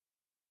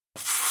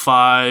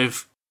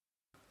 5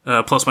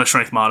 plus my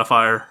strength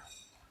modifier,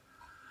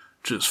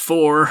 which is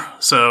 4,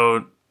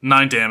 so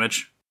 9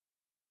 damage.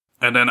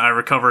 And then I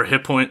recover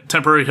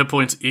temporary hit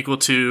points equal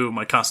to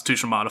my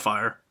constitution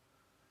modifier,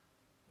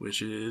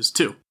 which is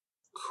 2.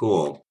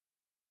 Cool.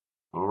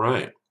 All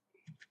right.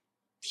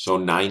 So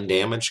 9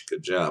 damage.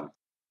 Good job.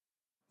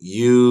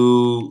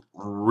 You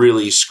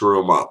really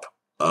screw him up.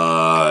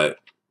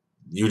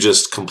 You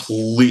just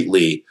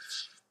completely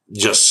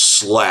just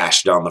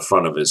slash down the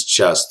front of his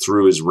chest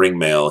through his ring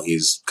mail.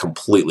 He's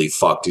completely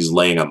fucked. He's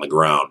laying on the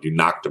ground. You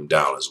knocked him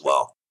down as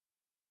well.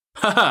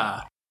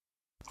 Haha.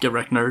 Get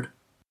wrecked, nerd.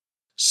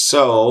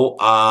 So,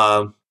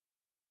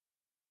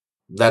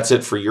 that's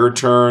it for your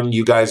turn.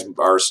 You guys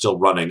are still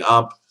running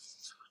up.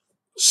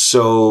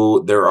 So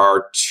there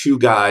are 2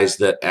 guys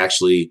that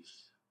actually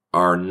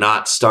are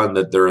not stunned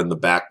that they're in the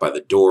back by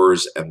the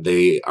doors, and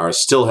they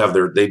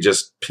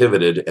just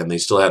pivoted and they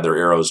still have their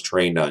arrows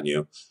trained on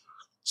you.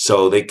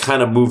 So they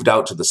kind of moved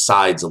out to the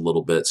sides a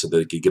little bit so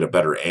they could get a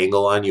better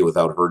angle on you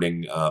without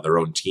hurting their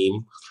own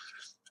team.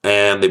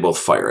 And they both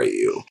fire at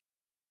you.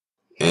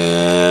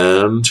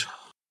 And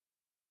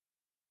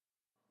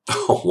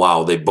oh,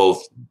 wow, they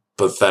both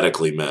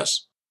pathetically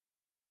miss.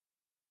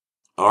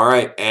 All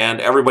right,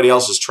 and everybody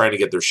else is trying to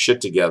get their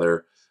shit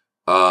together.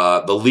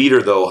 The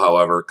leader, though,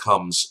 however,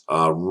 comes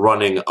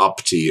running up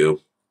to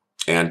you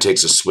and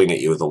takes a swing at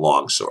you with a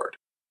longsword.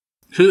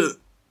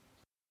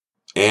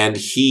 And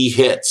he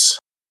hits.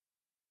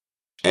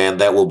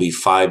 And that will be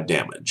 5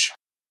 damage.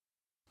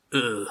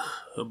 Ugh,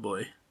 oh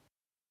boy.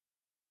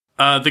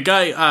 The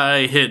guy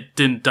I hit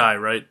didn't die,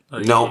 right?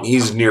 Like, No,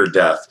 he's near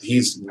death.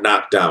 He's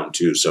knocked down,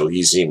 too, so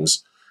he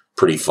seems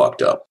pretty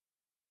fucked up.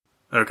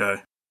 Okay.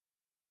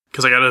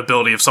 Because I got an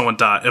ability if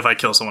I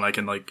kill someone, I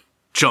can, like,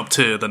 jump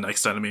to the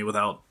next enemy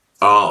without...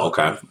 Oh,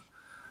 okay.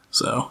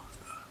 So,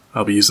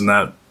 I'll be using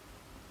that,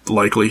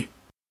 likely.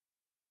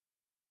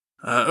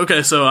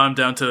 Okay, so I'm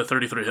down to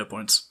 33 hit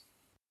points.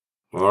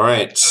 All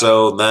right,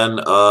 so then,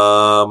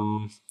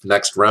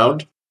 next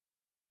round.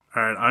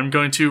 Alright, I'm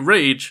going to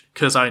rage,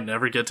 because I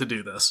never get to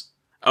do this.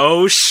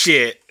 Oh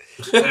shit.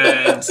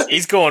 And,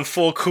 He's going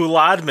full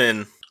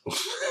Kuladman.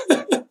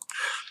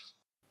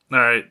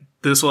 alright,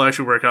 this will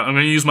actually work out. I'm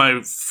going to use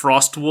my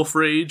Frost Wolf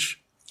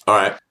Rage. All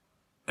right.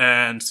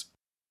 And,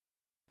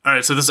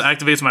 alright, so this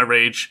activates my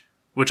rage,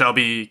 which I'll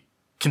be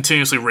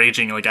continuously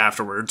raging, like,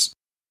 afterwards.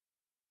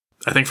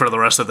 I think for the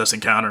rest of this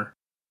encounter.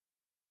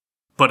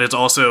 But it's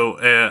also,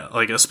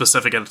 a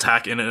specific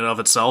attack in and of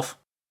itself.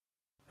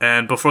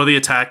 And before the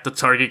attack, the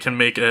target can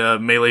make a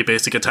melee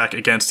basic attack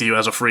against you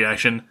as a free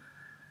action.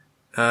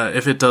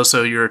 If it does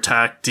so, your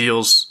attack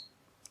deals,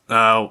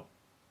 1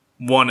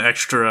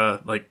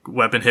 extra,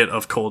 weapon hit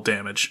of cold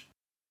damage.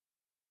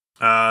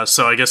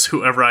 So I guess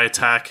whoever I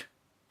attack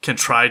can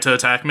try to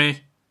attack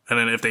me, and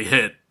then if they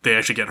hit, they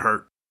actually get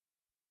hurt.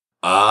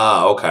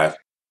 Ah, okay.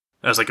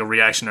 As, a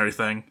reactionary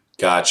thing.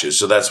 Gotcha.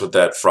 So that's what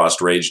that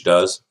Frost Rage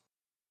does?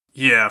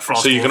 Yeah,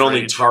 Frost So you Wolf can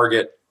only Rage.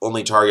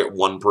 target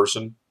one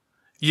person?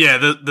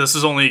 Yeah, this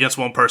is only against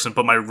one person,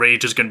 but my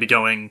rage is going to be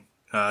going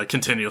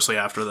continuously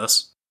after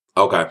this.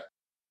 Okay.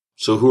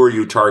 So who are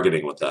you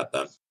targeting with that,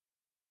 then?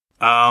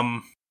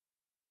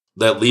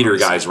 That leader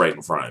guy's right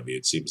in front of you,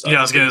 it seems like. Yeah,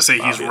 I was going to say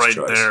he's obvious right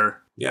choice.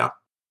 there. Yeah.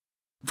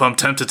 But I'm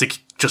tempted to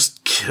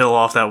just kill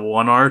off that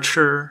one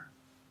archer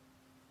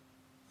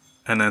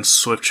and then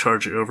swift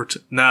charge it over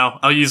to... No,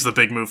 I'll use the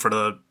big move for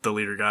the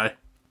leader guy.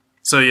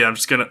 So yeah, I'm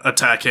just going to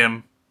attack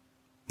him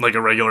like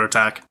a regular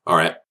attack. All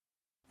right.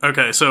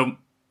 Okay, so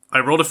I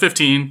rolled a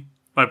 15.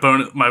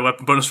 My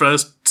weapon bonus for that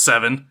is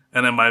 7,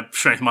 and then my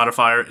strength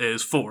modifier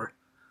is 4.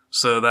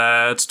 So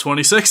that's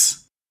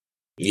 26.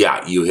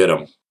 Yeah, you hit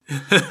him.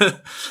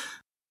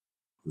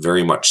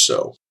 Very much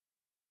so.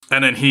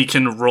 And then he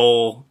can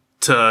roll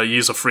to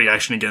use a free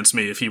action against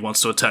me if he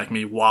wants to attack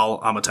me while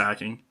I'm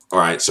attacking. All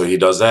right, so he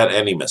does that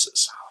and he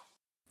misses.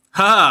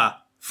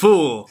 Ha!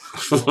 Fool!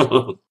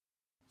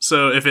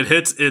 So if it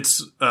hits,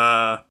 it's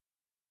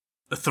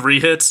 3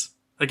 hits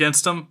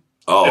against him.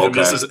 Oh, if it okay.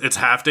 misses, it's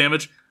half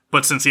damage.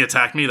 But since he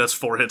attacked me, that's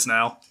 4 hits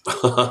now.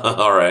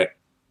 All right.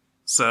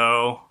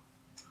 So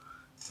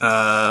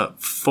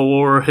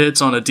 4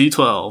 hits on a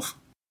d12.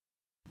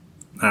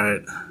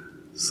 Alright.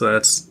 So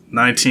that's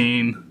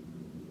 19,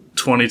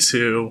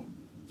 22,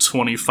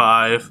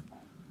 25,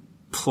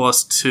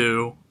 plus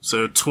 2.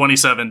 So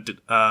 27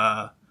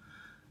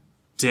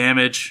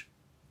 damage,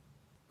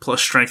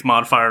 plus strength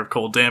modifier of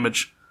cold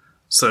damage.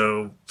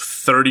 So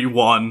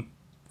 31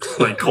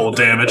 cold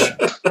damage.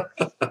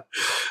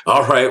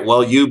 All right.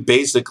 Well, you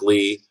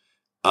basically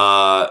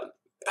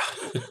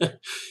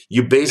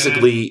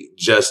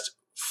just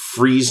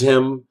freeze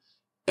him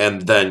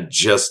and then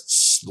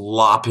just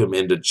slop him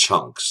into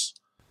chunks.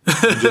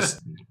 You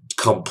just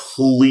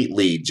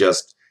completely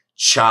just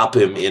chop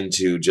him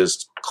into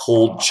just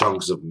cold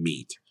chunks of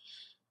meat.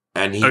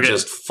 And he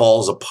just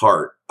falls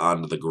apart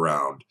onto the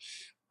ground.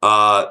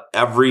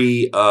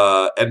 Every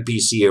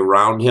NPC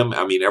around him,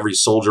 every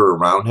soldier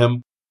around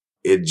him,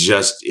 it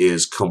just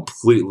is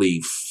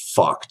completely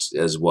fucked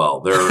as well.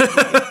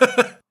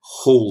 They're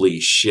holy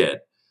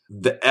shit.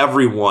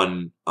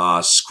 Everyone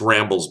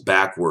scrambles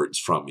backwards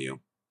from you.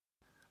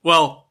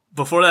 Well,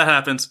 before that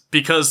happens,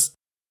 because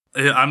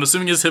I'm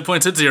assuming his hit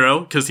points at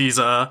 0, because he's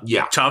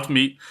chopped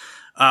meat,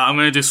 I'm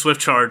going to do Swift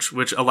Charge,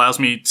 which allows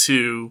me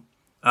to,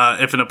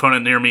 if an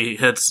opponent near me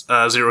hits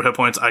 0 hit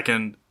points, I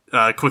can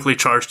quickly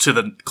charge to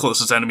the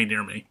closest enemy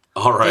near me.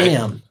 All right.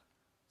 Damn.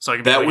 So I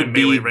can That be would in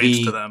melee be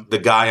range to them. the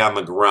guy on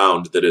the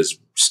ground that is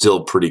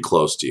still pretty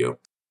close to you.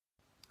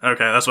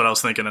 Okay, that's what I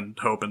was thinking and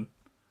hoping.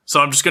 So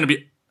I'm just going to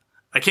be...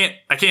 I can't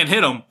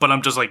hit him, but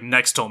I'm just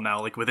next to him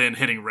now, within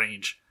hitting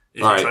range.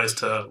 If All he right. tries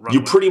to run You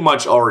away. pretty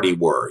much already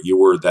were. You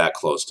were that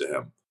close to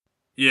him.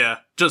 Yeah,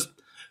 just...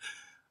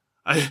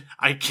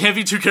 I can't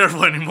be too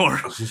careful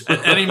anymore.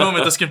 At any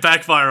moment, this can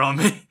backfire on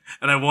me,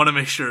 and I want to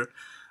make sure.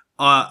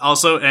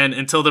 Also, and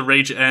until the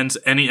rage ends,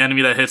 any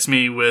enemy that hits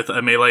me with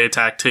a melee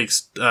attack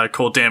takes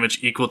cold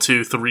damage equal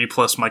to 3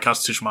 plus my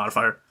Constitution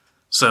modifier.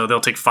 So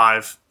they'll take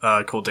 5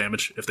 cold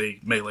damage if they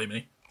melee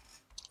me.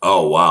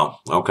 Oh, wow.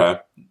 Okay.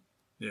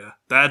 Yeah,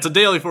 that's a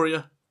daily for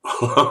you.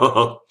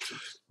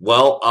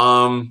 Well,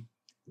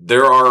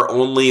 there are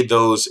only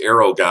those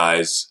arrow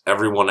guys.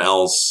 Everyone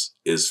else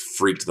is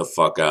freaked the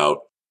fuck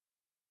out.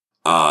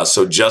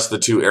 So just the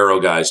 2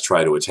 arrow guys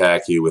try to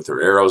attack you with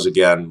their arrows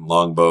again,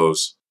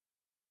 longbows.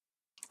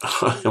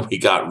 We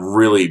got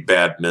really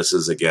bad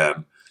misses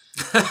again.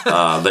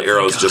 The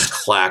arrows just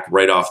clack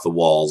right off the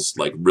walls,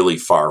 really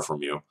far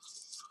from you.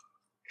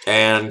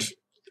 And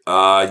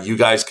you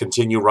guys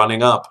continue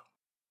running up.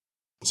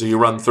 So you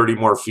run 30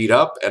 more feet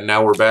up, and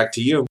now we're back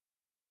to you.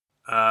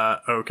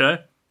 Okay.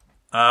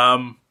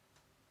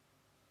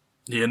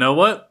 You know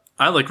what?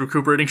 I like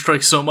recuperating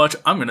strikes so much,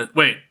 I'm gonna...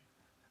 Wait.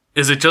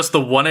 Is it just the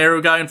one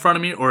arrow guy in front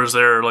of me, or is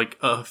there,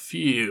 a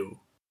few?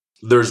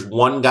 There's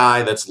one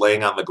guy that's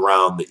laying on the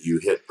ground that you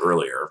hit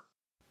earlier.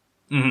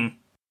 Mm-hmm.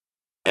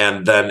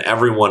 And then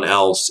everyone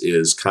else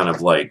is kind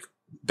of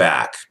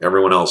back.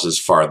 Everyone else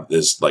has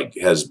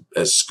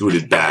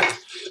scooted back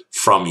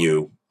from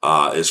you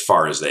as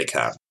far as they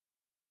can.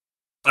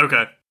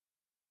 Okay.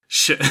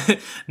 Shit.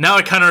 Now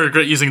I kind of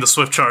regret using the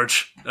Swift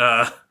Charge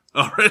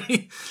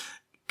already.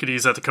 Could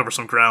use that to cover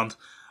some ground.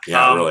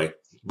 Yeah, really.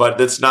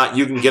 But it's not,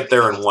 you can get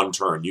there in one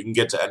turn. You can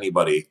get to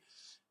anybody.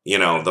 You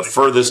know, the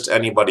furthest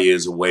anybody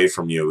is away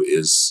from you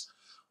is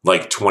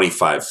like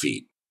 25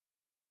 feet.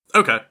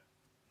 Okay.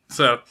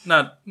 So,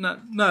 not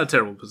a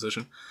terrible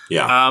position.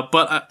 Yeah.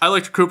 But I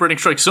like recuperating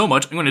strike so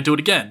much, I'm going to do it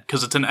again,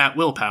 because it's an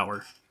at-will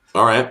power.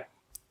 All right.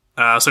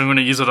 So I'm going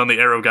to use it on the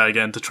arrow guy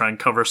again to try and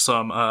cover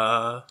some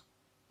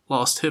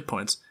lost hit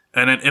points.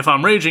 And then if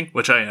I'm raging,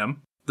 which I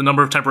am, the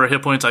number of temporary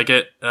hit points I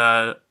get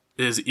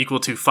is equal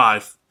to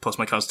 5 plus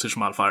my Constitution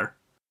modifier.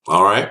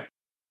 All right.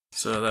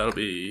 So that'll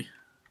be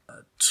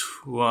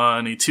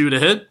 22 to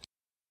hit.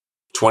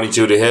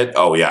 22 to hit?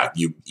 Oh, yeah.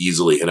 You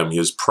easily hit him. He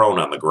was prone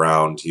on the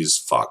ground. He's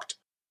fucked.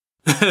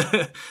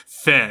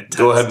 Fantastic.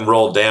 Go ahead and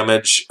roll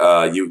damage.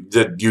 You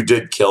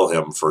did kill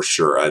him for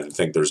sure. I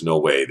think there's no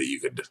way that you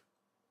could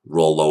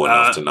roll low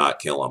enough to not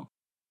kill him.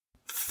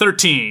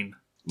 13.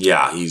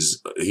 Yeah,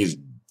 he's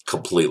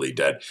completely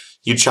dead.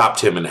 You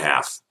chopped him in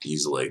half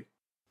easily.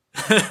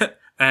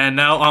 And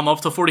now I'm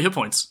up to 40 hit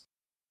points.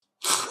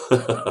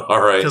 All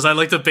right. Because I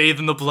like to bathe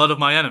in the blood of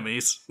my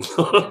enemies.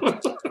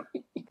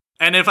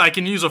 And if I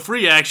can use a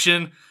free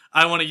action,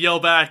 I want to yell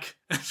back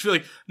and be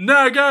like,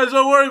 "Nah, guys,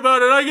 don't worry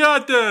about it. I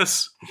got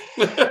this."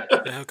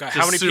 Okay.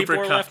 How many people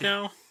are left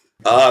now?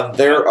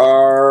 There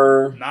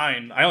are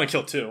 9. I only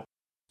killed 2.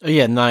 Oh,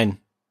 yeah, 9.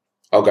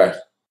 Okay.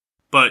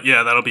 But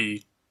yeah, that'll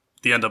be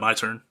the end of my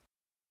turn.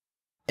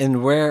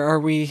 And where are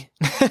we?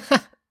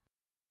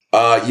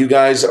 You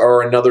guys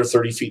are another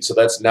 30 feet, so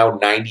that's now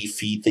 90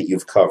 feet that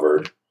you've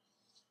covered.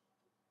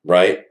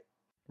 Right?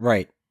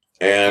 Right.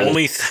 And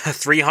Only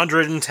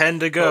 310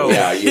 to go.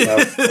 Yeah, you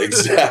have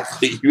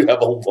exactly. You have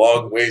a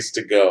long ways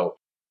to go.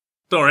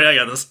 Don't worry, I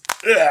got this.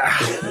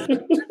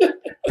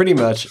 Pretty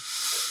much.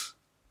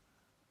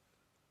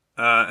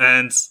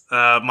 And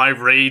my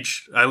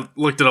rage, I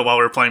looked it up while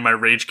we were playing, my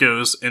rage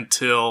goes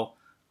until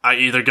I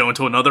either go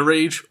into another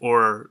rage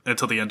or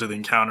until the end of the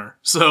encounter.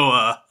 So,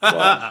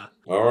 Wow.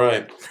 All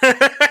right.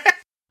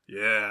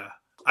 Yeah.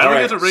 I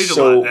don't get to rage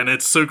a lot, and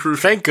it's so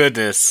crucial. Thank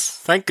goodness.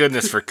 Thank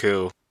goodness for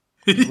Ku.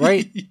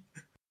 Right.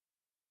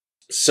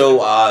 So,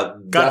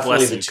 God definitely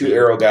bless the you, two Ku.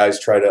 arrow guys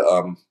try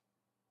to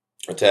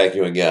attack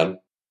you again.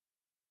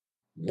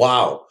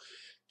 Wow.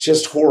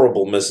 Just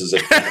horrible misses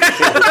at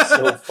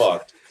so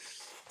fucked.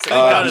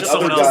 God, The it's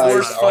other someone else's guys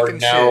worst are fucking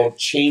now shit.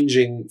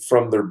 changing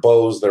from their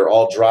bows. They're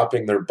all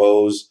dropping their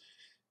bows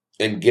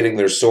and getting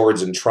their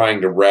swords and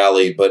trying to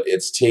rally, but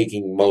it's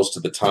taking most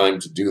of the time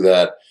to do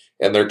that.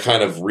 And they're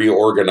kind of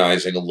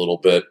reorganizing a little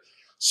bit.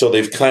 So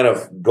they've kind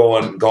of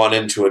gone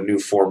into a new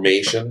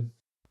formation.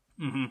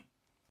 Mm-hmm.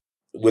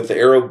 With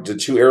the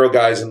two arrow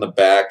guys in the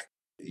back,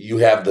 you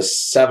have the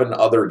 7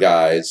 other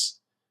guys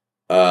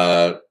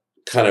kind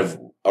of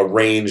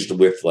arranged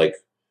with like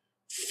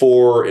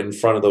 4 in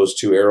front of those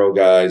 2 arrow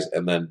guys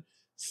and then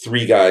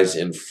 3 guys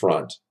in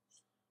front.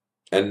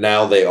 And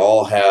now they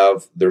all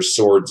have their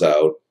swords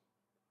out.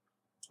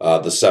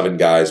 The 7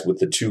 guys with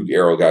the 2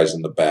 arrow guys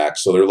in the back.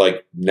 So they're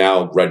like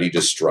now ready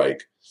to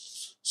strike.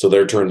 So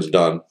their turn's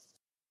done.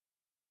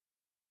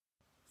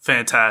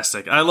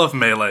 Fantastic. I love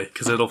melee,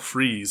 because it'll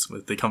freeze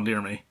if they come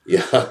near me.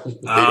 Yeah, they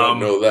don't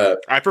know that.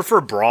 I prefer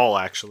Brawl,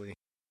 actually.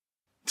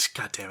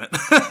 God damn it.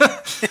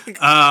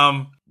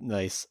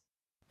 Nice.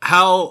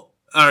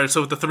 Alright,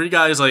 so with the 3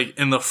 guys like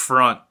in the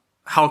front,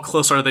 how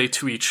close are they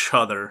to each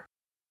other?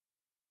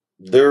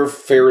 They're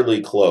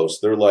fairly close.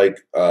 They're like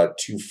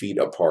 2 feet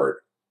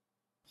apart.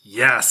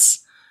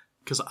 Yes.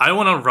 Because I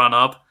want to run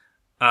up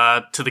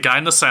to the guy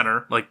in the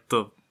center, like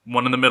the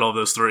one in the middle of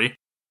those 3,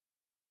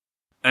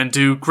 and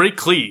do Great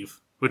Cleave,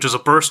 which is a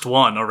burst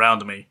 1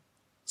 around me.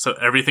 So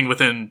everything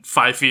within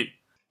 5 feet.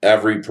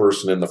 Every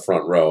person in the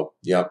front row.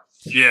 Yep.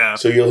 Yeah,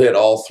 So you'll hit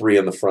all 3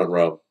 in the front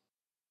row.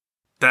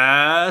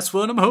 that's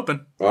what I'm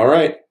hoping. All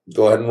right.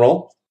 Go ahead and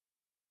roll.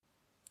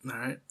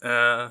 Alright.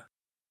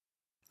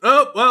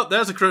 Oh, well,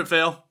 that's a crit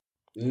fail.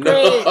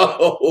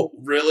 No,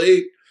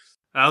 really?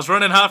 I was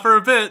running hot for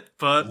a bit,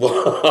 but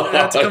it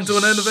had to come to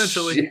an end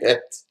eventually.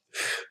 Shit.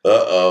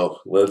 Uh-oh.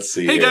 Let's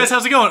see. Hey here. guys,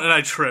 how's it going? And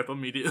I trip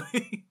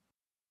immediately.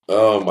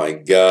 Oh my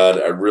god.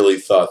 I really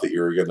thought that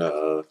you were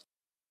gonna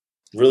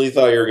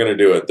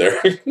do it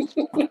there.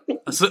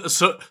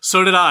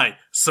 So did I.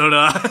 So did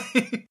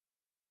I.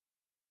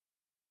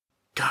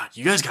 God,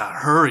 you guys gotta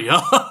hurry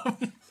up.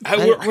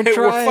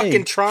 We're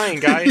fucking trying,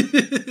 guys.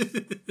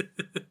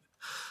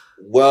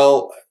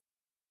 Well,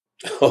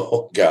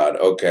 oh god,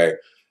 okay.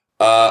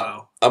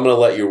 Wow. I'm gonna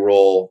let you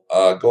roll.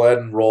 Go ahead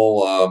and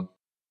roll a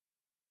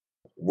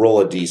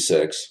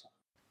d6.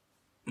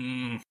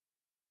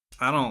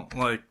 I don't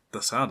like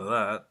the sound of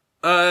that.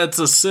 It's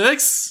a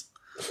 6?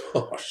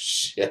 Oh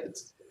shit.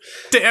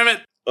 Damn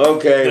it!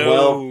 Okay, No.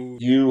 well,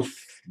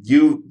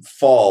 you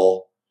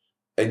fall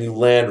and you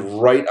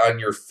land right on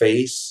your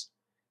face,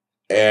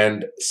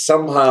 and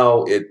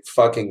somehow it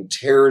fucking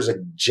tears a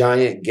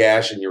giant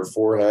gash in your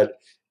forehead,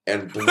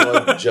 and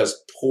blood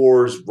just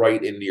pours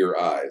right into your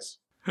eyes.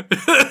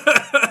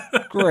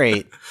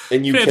 Great.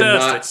 And you Fantastic.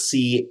 cannot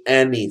see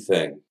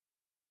anything.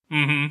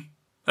 Mm-hmm.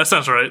 That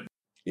sounds right.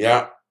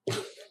 Yeah.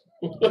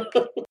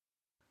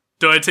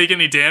 Do I take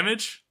any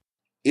damage?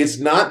 It's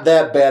not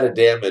that bad a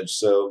damage.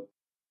 So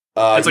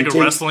It's like you a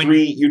take wrestling-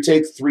 You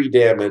take 3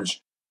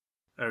 damage,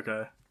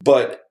 Okay.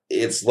 but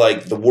it's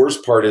like the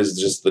worst part is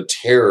just the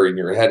terror in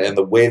your head and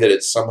the way that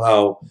it's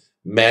somehow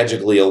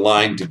magically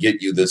aligned to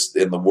get you this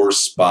in the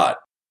worst spot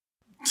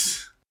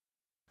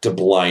to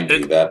blind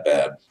you that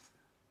bad.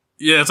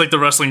 Yeah, it's like the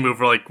wrestling move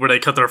where they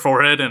cut their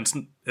forehead and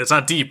it's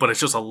not deep, but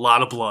it's just a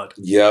lot of blood.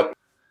 Yep.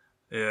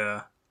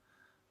 Yeah.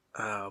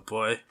 Oh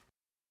boy.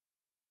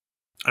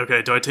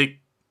 Okay, do I take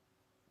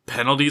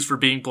penalties for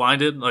being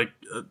blinded? Like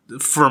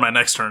for my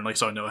next turn, like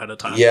so I know ahead of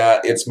time. Yeah,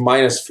 it's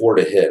 -4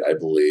 to hit, I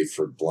believe,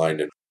 for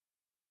blinded.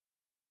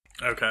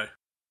 Okay.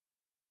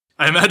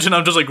 I imagine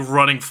I'm just like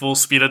running full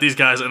speed at these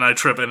guys and I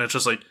trip and it's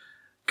just like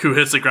Ku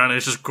hits the ground and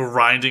it's just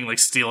grinding like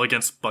steel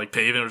against like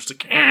pavement. It's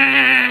just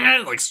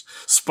like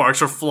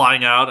sparks are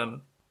flying out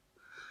and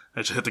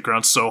I just hit the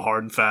ground so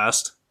hard and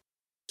fast.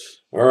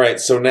 All right,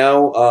 so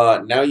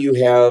now you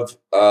have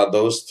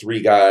those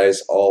 3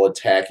 guys all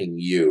attacking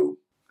you,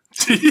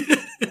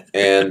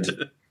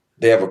 and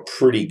they have a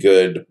pretty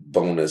good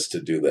bonus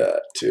to do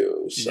that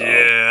too. So.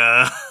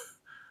 Yeah.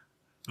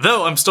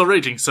 Though I'm still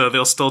raging, so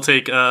they'll still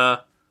take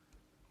what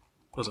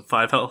was it,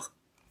 5 health?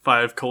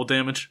 5 cold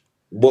damage?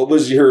 What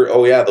was your...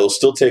 Oh, yeah, they'll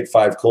still take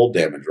 5 cold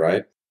damage,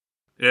 right?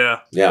 Yeah.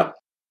 Yeah.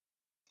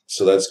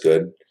 So that's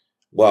good.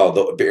 Wow,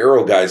 the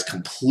arrow guys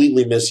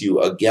completely miss you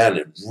again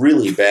in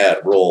really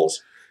bad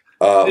rolls.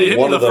 It hit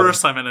me the of them,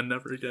 first time and then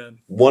never again.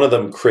 One of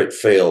them crit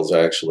fails,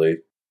 actually.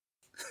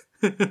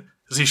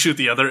 Does he shoot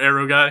the other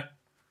arrow guy?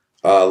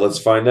 Let's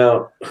find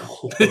out.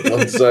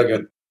 1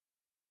 second.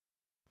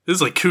 This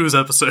is like Ku's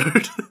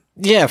episode.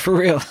 Yeah, for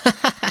real.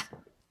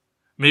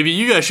 Maybe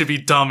you guys should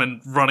be dumb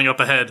and running up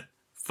ahead,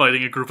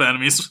 fighting a group of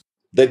enemies.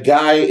 The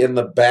guy in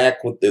the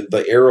back with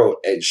the arrow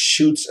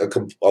shoots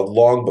a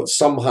longbow,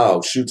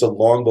 somehow shoots a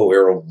longbow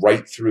arrow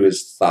right through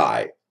his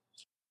thigh.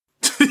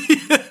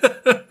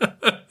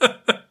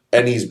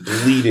 And he's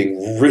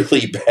bleeding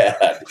really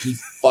bad. He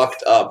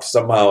fucked up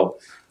somehow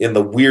in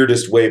the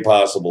weirdest way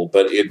possible,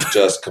 but it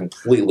just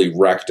completely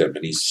wrecked him.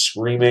 And he's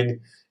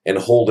screaming and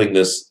holding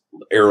this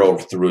arrow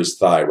through his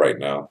thigh right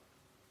now.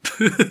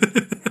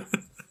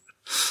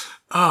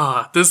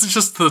 This is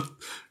just the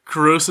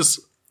grossest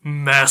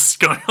mess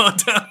going on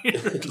down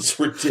here. It's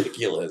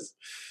ridiculous.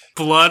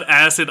 Blood,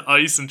 acid,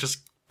 ice, and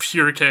just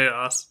pure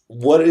chaos.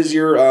 What is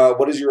your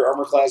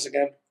armor class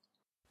again?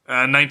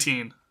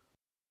 19.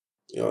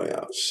 Oh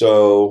yeah.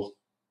 So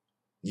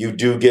you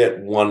do get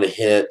 1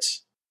 hit,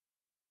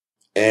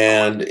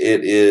 and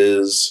it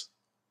is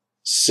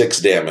 6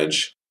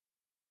 damage.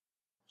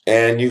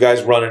 And you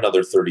guys run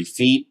another 30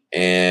 feet,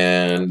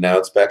 and now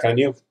it's back on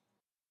you.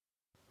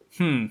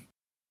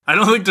 I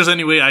don't think there's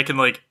any way I can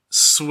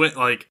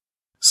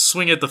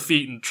swing at the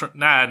feet and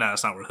nah,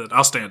 it's not worth it.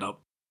 I'll stand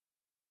up.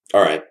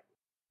 All right.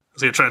 I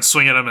was gonna try and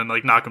swing at him and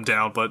knock him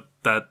down, but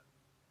that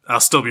I'll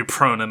still be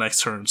prone the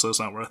next turn, so it's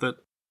not worth it.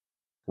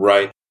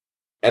 Right.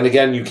 And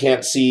again, you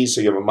can't see, so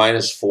you have a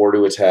 -4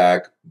 to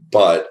attack,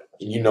 but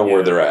you know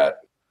where they're at.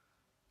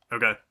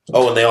 Okay.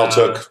 Oh, and they all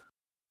took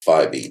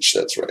 5 each.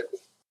 That's right.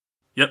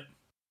 Yep.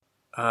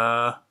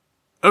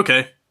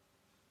 Okay.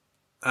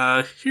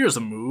 Here's a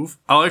move.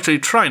 I'll actually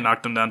try and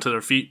knock them down to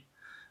their feet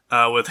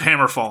with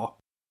Hammerfall.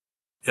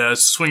 Yeah,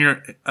 swing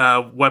your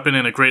weapon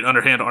in a great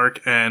underhand arc,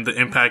 and the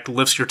impact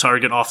lifts your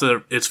target off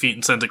its feet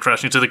and sends it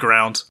crashing to the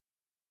ground.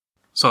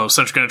 So I'm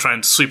essentially going to try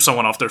and sweep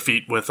someone off their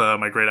feet with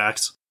my great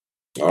axe.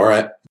 All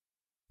right.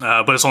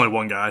 But it's only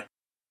one guy.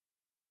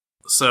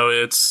 So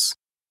it's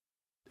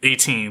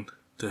 18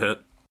 to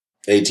hit.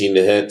 18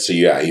 to hit, so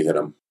yeah, you hit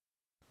him.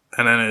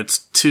 And then it's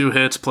 2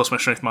 hits plus my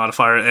strength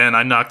modifier, and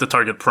I knock the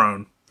target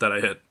prone that I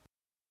hit.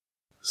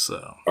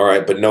 So. All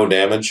right, but no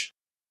damage?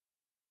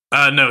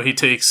 No, he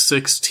takes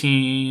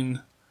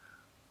 16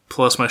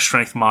 plus my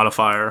strength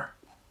modifier.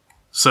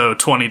 So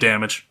 20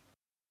 damage.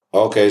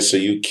 Okay, so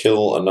you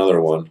kill another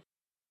one.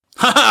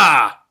 Ha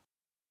ha!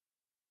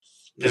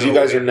 Because you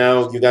guys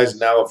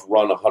now have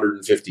run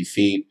 150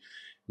 feet.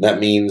 That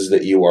means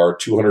that you are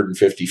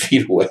 250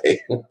 feet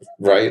away,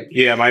 right?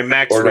 Yeah, my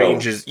max Or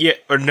range no. is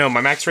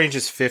my max range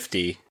is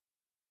 50.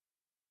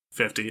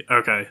 50.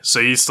 Okay, so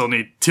you still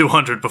need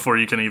 200 before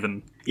you can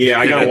even... Yeah,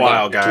 I got a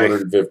while, guy.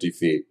 250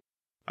 feet.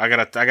 I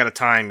got a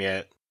time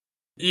yet.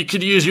 You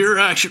could use your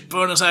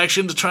bonus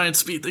action to try and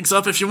speed things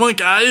up if you want,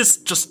 guys.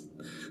 Just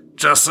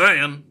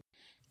saying.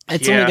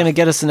 It's Yeah. only going to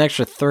get us an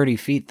extra 30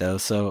 feet, though,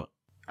 so...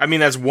 I mean,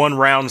 that's 1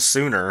 round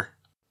sooner.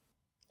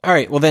 All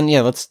right, well then,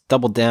 yeah, let's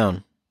double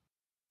down.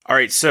 All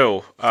right,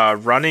 so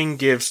running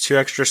gives 2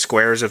 extra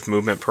squares of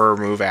movement per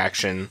move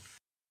action.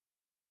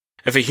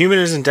 If a human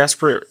is in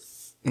desperate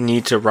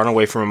need to run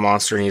away from a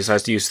monster and he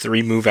decides to use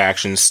 3 move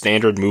actions,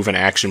 standard move and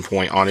action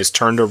point on his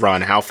turn to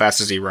run, how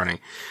fast is he running?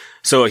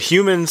 So a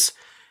human's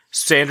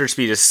standard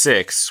speed is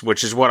 6,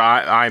 which is what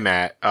I'm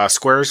at.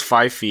 Squares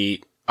 5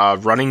 feet.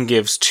 Running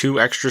gives 2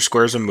 extra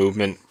squares of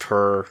movement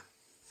per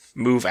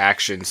move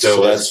action.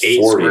 So that's 8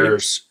 40.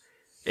 squares.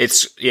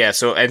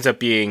 So it ends up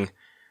being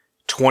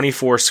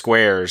 24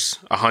 squares,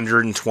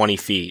 120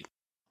 feet.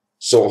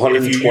 So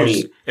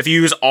 120. If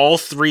you use all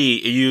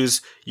three, you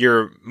use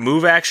your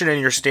move action and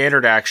your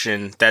standard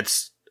action.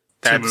 That's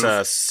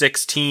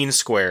 16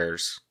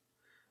 squares.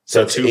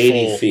 So it's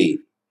 80 feet.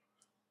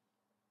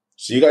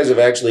 So you guys have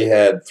actually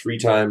had 3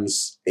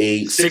 times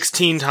 8.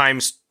 16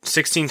 times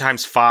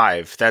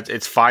 5.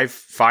 It's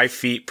 5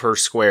 feet per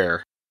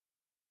square.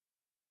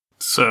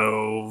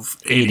 So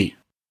 80.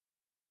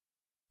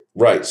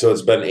 Right, so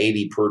it's been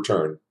 80 per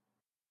turn.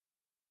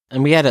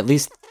 And we had at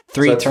least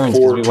 3 So turns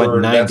because we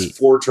went 90. That's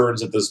 4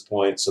 turns at this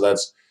point, so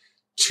that's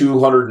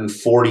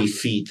 240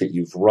 feet that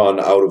you've run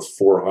out of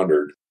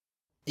 400.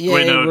 Yeah,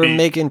 Wait, no, we're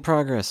making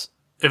progress.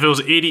 If it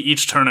was 80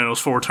 each turn and it was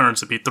 4 turns,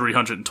 it'd be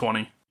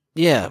 320.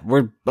 Yeah,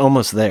 we're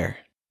almost there.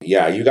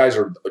 Yeah, you guys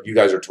are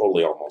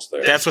totally almost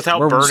there. That's without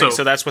We're- burning.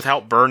 So that's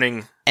without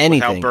burning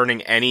Anything. Without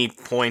burning any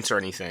points or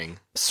anything.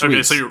 Sweet.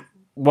 Okay, so you're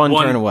one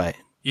turn away.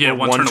 Yeah,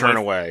 We're one turn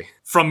away.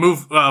 from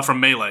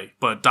melee,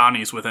 but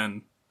Donnie's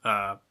within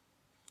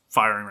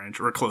firing range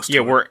or close to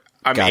Yeah, it.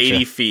 I'm Gotcha.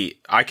 80 feet.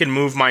 I can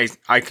move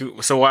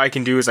so what I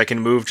can do is I can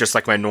move just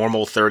like my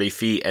normal 30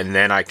 feet, and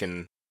then I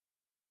can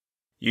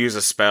use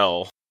a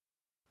spell.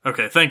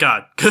 Okay, thank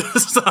God,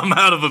 because I'm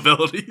out of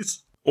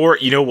abilities. Or,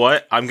 you know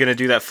what? I'm going to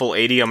do that full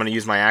 80. I'm going to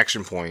use my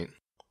action point.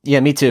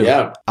 Yeah, me too.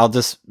 Yeah. I'll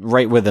just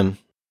right with him.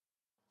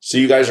 So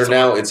you guys are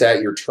now, it's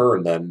at your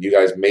turn then. You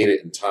guys made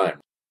it in time.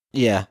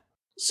 Yeah.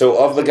 So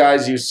of the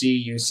guys you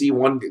see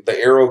one, the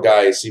arrow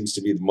guy seems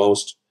to be the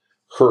most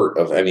hurt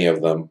of any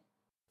of them.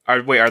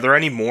 Are there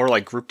any more,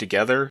 like, grouped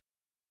together?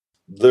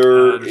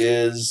 There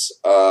is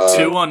 2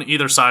 on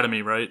either side of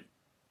me, right?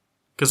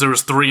 Because there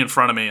was 3 in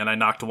front of me, and I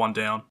knocked 1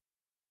 down.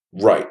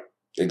 Right,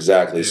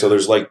 exactly. So Yeah.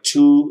 there's like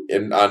 2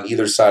 on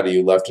either side of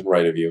you, left and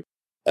right of you,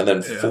 and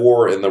then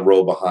 4 in the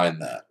row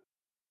behind that.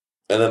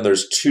 And then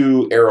there's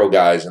 2 arrow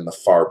guys in the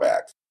far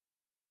back.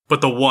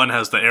 But the one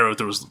has the arrow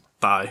through his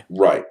thigh.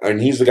 Right,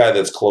 and he's the guy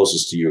that's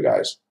closest to you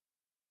guys.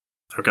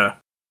 Okay.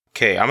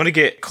 Okay, I'm going to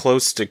get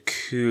close to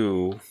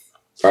Ku,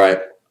 All right.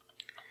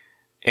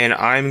 and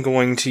I'm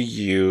going to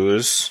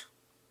use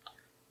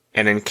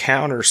an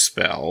encounter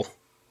spell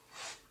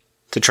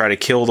to try to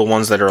kill the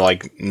ones that are,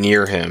 like,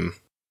 near him.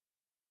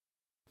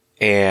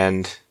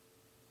 And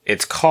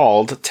it's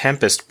called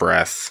Tempest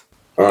Breath.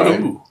 All right.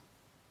 Ooh.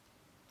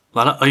 A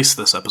lot of ice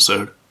this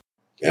episode.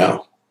 Yeah.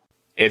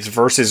 It's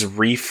versus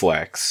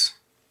Reflex.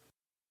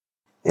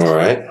 All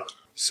right.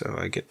 So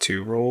I get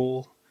to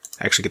roll.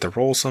 I actually get to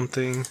roll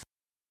something.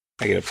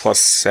 I get a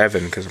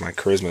 +7 because my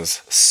charisma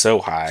is so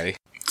high.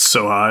 It's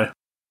so high.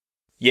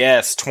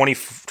 Yes,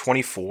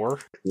 24.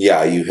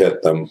 Yeah, you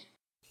hit them.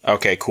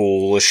 Okay,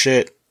 cool as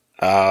shit.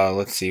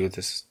 Let's see what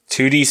this is.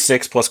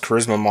 2d6 plus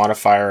charisma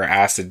modifier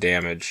acid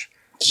damage.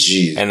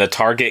 Jeez. And the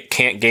target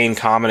can't gain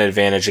common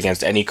advantage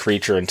against any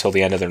creature until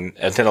the end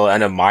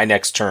of my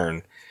next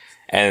turn.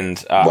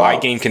 And Wow. I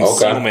gain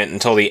concealment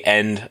until the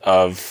end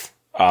of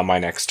my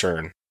next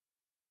turn.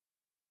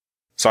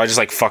 So I just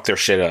like fuck their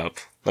shit up.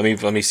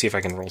 Let me see if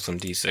I can roll some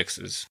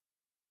d6s.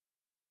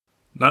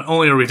 Not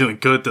only are we doing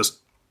good this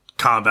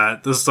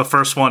combat, this is the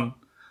first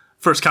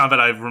combat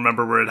I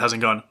remember where it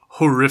hasn't gone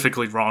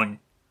horrifically wrong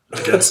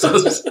against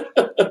us.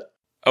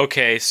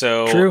 Okay,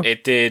 so True.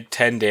 it did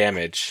 10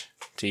 damage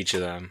to each of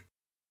them.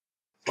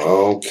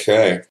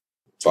 Okay.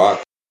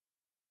 Fuck.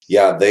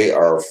 Yeah, they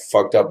are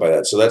fucked up by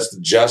that. So that's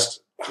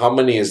just, how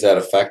many is that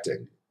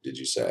affecting, did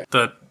you say?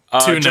 The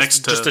 2 next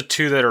to... just the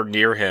 2 that are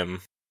near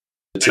him.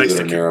 The 2 Next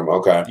that are to near him.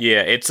 Okay.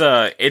 Yeah, it's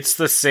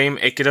the same.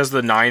 It does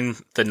the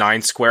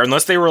 9 square,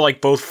 unless they were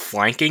like both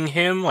flanking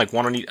him, like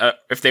one on each.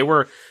 If they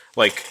were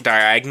like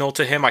diagonal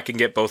to him, I can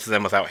get both of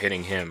them without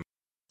hitting him.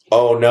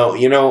 Oh,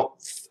 no.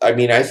 I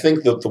mean, I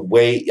think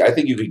that I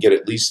think you could get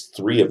at least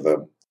 3 of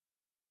them.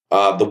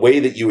 The way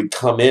that you would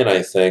come in,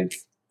 I think,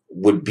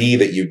 would be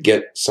that you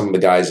get some of the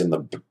guys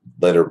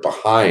that are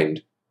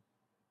behind.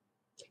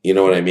 You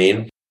know what I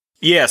mean?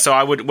 Yeah,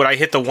 so would I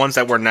hit the ones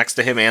that were next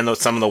to him and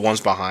some of the ones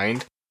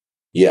behind?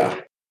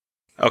 Yeah.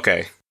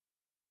 Okay.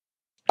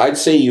 I'd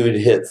say you would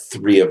hit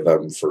 3 of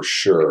them for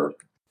sure.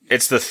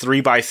 It's the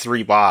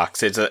 3x3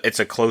 box. It's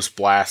a close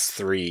blast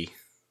 3.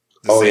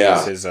 The Oh, same yeah.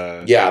 as his,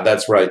 Yeah,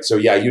 that's right. So,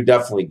 yeah, you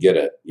definitely get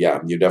it.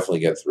 Yeah, you definitely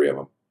get 3 of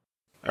them.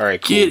 All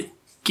right, cool.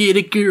 Get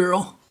it,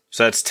 girl.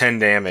 So that's 10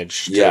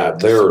 damage. to Yeah, the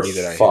they're 3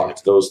 that I fucked.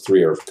 hit. Those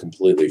 3 are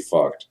completely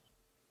fucked.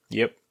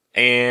 Yep.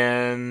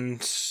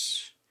 And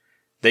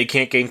they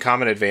can't gain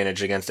common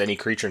advantage against any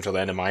creature until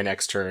the end of my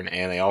next turn,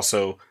 and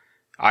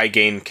I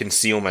gain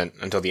concealment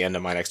until the end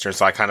of my next turn,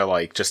 so I kind of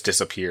like just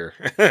disappear.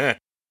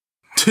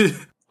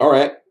 All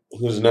right.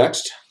 Who's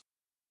next?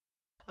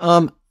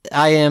 I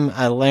am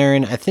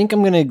Laren. I think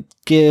I'm gonna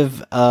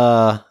give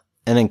an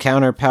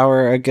encounter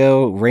power a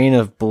go. Rain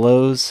of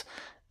Blows.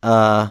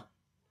 I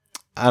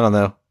don't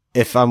know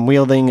if I'm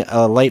wielding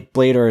a light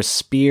blade or a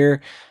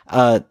spear.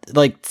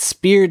 Like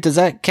spear, does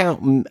that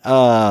count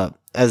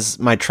as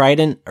my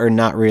trident or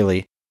not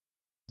really?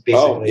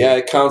 Oh, yeah,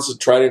 it counts as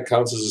trident,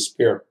 counts as a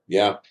spear.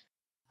 Yeah.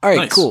 All right,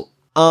 Nice. cool.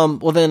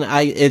 Well then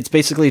it's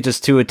basically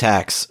just 2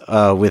 attacks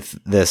with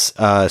this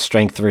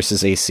strength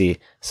versus AC.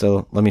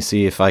 So let me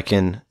see if I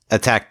can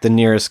attack the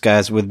nearest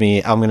guys with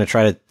me. I'm going to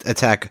try to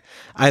attack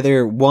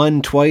either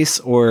 1 twice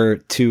or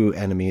 2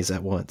 enemies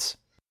at once.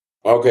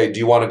 Okay, do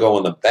you want to go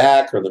in the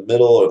back or the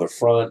middle or the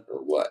front or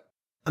what?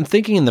 I'm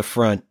thinking in the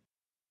front.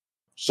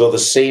 So the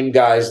same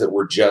guys that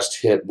were just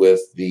hit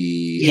with the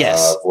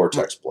Yes.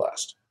 Vortex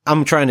Blast.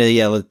 I'm trying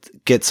to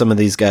get some of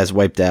these guys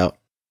wiped out.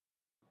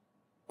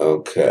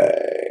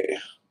 Okay.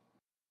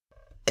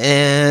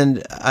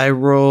 And I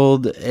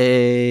rolled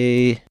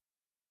a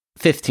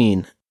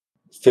 15.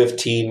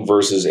 15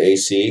 versus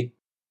AC.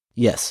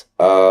 Yes.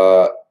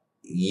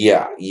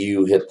 Yeah,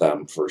 you hit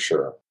them for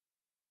sure.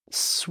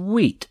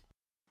 Sweet.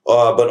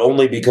 But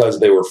only because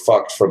they were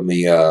fucked from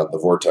the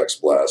Vortex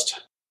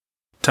Blast.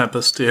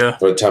 Tempest, yeah.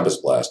 Or the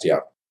Tempest Blast, yeah.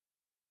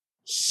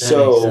 makes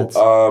So,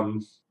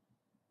 sense.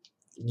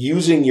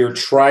 using your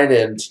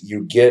trident,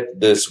 you get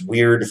this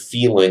weird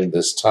feeling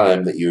this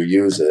time that you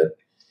use it,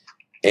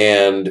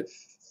 and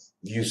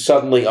you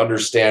suddenly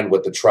understand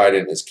what the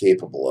trident is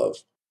capable of.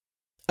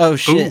 Oh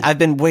shit, Ooh. I've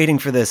been waiting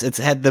for this. It's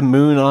had the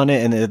moon on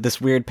it and this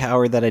weird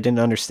power that I didn't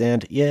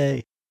understand.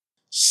 Yay.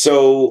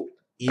 So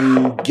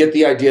you get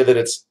the idea that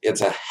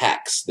it's a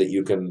hex that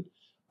you can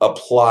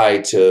apply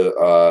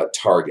to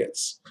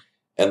targets,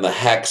 and the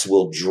hex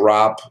will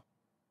drop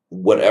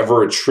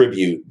whatever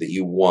attribute that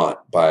you want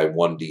by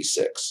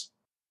 1d6.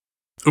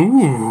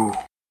 Ooh,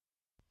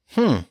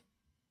 Hmm.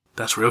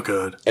 that's real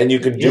good. And you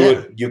can do Yeah.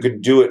 it. You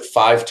can do it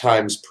 5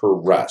 times per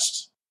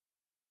rest.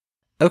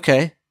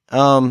 Okay.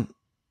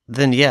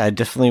 Then yeah, I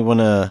definitely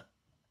want to.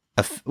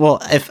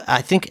 If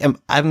I think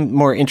I'm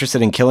more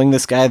interested in killing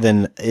this guy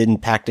than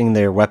impacting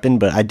their weapon,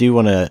 but I do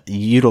want to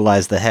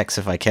utilize the hex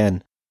if I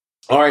can.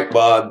 All right.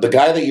 Well, the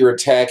guy that you're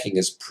attacking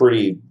is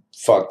pretty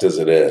fucked as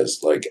it is.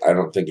 Like, I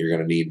don't think you're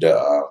going to need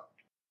to.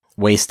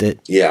 Waste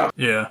it. Yeah.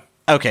 Yeah.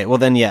 Okay. Well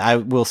then, yeah, I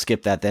will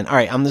skip that then. All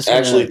right. I'm just gonna,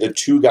 Actually, the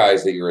 2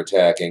 guys that you're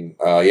attacking.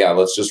 Yeah.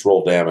 Let's just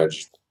roll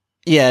damage.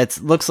 Yeah,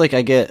 it looks like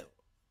I get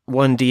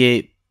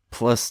 1d8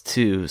 plus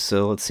 2.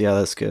 So let's see how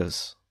this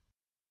goes.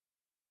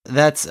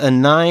 That's a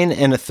 9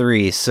 and a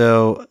 3.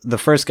 So the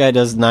first guy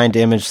does 9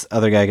 damage. The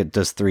other guy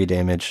does 3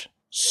 damage.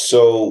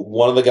 So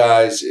one of the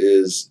guys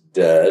is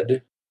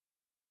dead,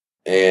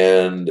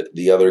 and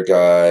the other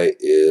guy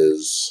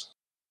is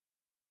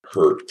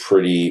hurt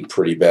pretty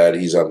bad.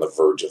 He's on the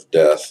verge of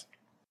death.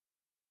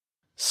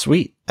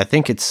 Sweet. I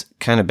think it's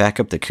kind of back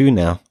up the coup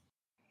now.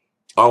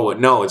 Oh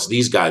no, it's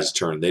these guys'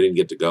 turn. They didn't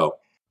get to go.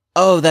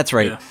 Oh, that's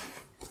right. Yeah.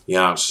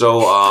 Yeah.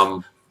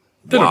 So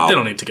They wow.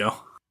 don't need to go.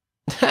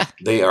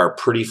 They are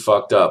pretty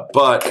fucked up.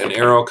 But an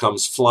arrow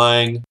comes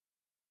flying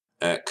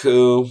at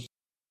Ku.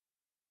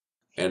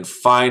 And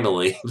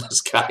finally,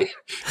 this guy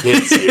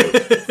hits you.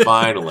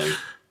 Finally.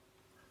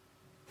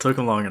 Took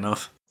him long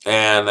enough.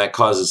 And that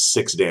causes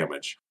 6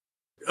 damage.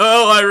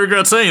 Oh, I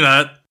regret saying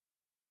that.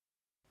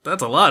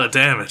 That's a lot of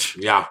damage.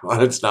 Yeah,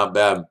 it's not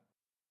bad.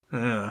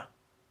 Yeah.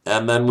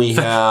 And then we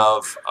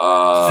have...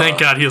 Thank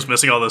God he was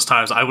missing all those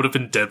times. I would have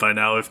been dead by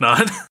now if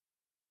not.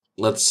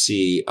 Let's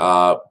see.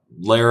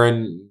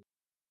 Laren,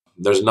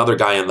 there's another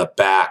guy in the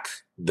back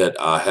that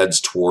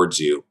heads towards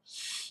you.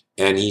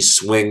 And he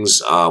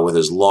swings with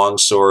his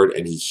longsword,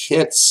 and he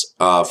hits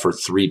for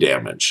 3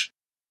 damage.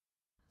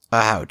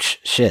 Ouch.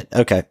 Shit.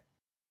 Okay.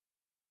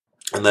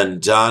 And then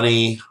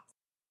Donnie,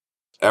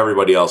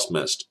 everybody else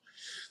missed.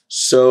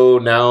 So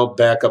now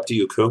back up to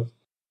you, Ku.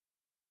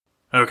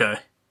 Okay.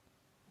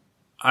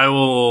 like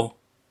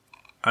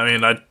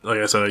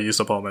I said, I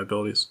used up all my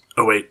abilities.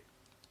 Oh, wait.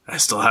 I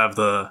still have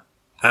the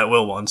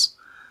at-will ones.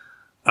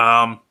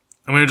 I'm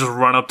going to just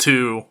run up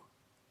to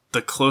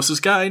the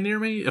closest guy near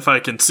me, if I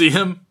can see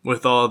him,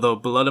 with all the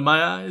blood in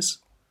my eyes.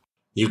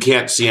 You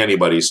can't see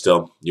anybody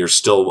still. You're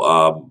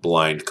still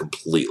blind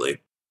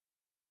completely.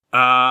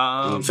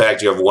 In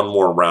fact, you have 1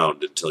 more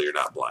round until you're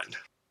not blind.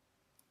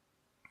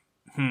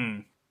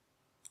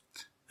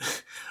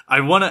 I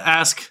want to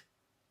ask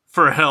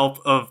for help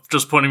of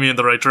just pointing me in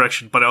the right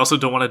direction, but I also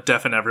don't want to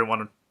deafen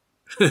everyone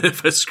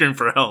if I scream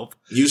for help.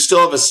 You still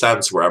have a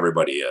sense where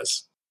everybody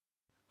is.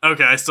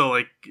 Okay, I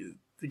still,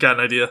 got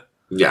an idea.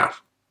 Yeah.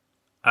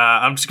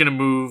 I'm just gonna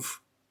move.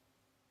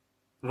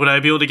 Would I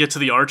be able to get to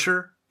the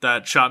archer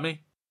that shot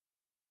me?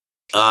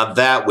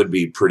 That would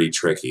be pretty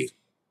tricky,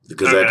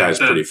 because that Okay, guy's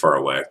then- pretty far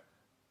away.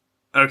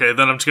 Okay,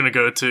 then I'm just gonna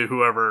go to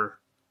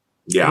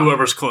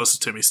whoever's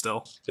closest to me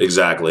still.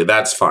 Exactly.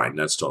 That's fine.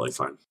 That's totally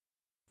fine.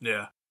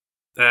 Yeah.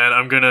 And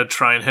I'm gonna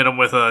try and hit him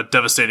with a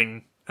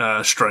devastating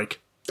strike,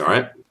 All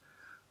right.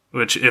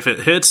 which, if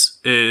it hits,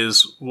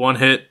 is 1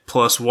 hit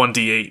plus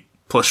 1d8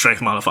 plus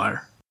strength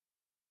modifier.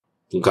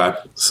 Okay.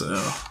 So,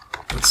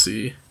 let's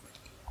see.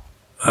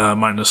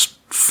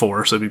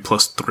 -4, so it'd be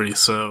 +3.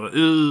 So,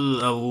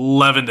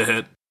 11 to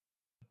hit.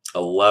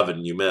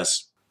 11, you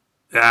miss.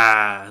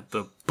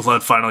 The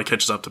blood finally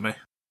catches up to me.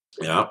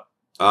 Yeah.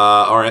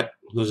 All right.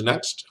 Who's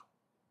next?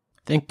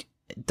 I think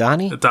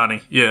Donnie?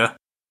 Donnie, yeah.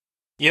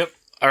 Yep.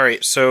 All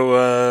right.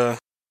 So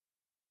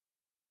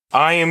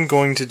I am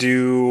going to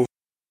do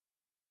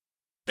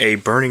a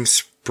burning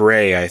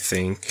spray, I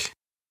think.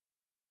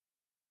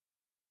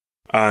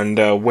 And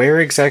where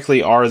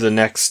exactly are the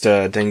next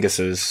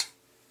dinguses?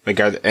 Like,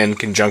 in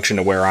conjunction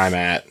to where I'm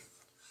at?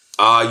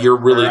 You're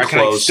really Or close. Can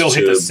I still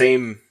hit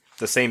to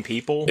the same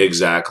people?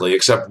 Exactly,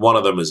 except one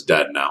of them is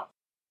dead now.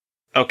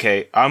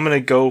 Okay, I'm gonna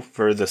go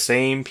for the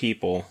same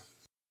people.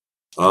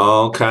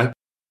 Okay.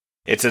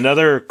 It's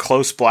another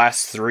Close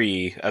Blast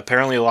 3.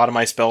 Apparently a lot of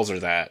my spells are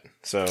that.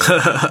 So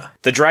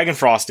the Dragon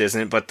Frost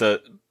isn't, but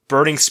the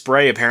Burning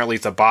Spray apparently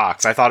is a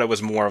box. I thought it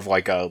was more of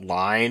like a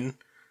line,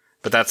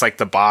 but that's like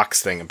the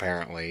box thing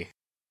apparently.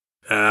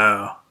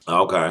 Oh.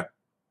 Okay.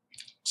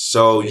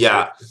 So,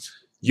 yeah,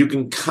 you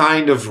can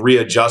kind of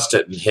readjust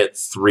it and hit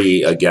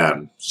 3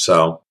 again.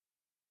 So,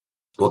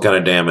 what kind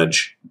of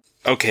damage?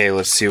 Okay,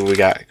 let's see what we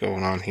got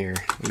going on here.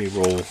 Let me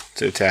roll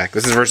to attack.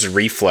 This is versus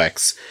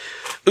Reflex.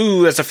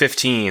 Ooh, that's a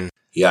 15.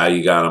 Yeah,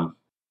 you got him.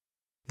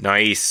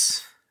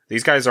 Nice.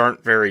 These guys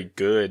aren't very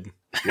good.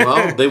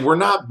 Well, they were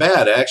not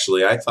bad,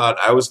 actually. I thought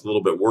I was a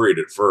little bit worried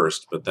at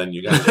first, but then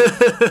you guys,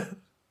 I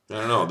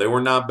don't know, they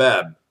were not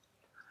bad.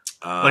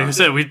 Like I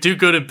said, we do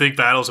good in big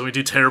battles and we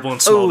do terrible in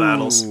small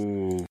battles.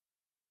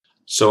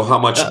 So how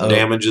much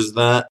damage is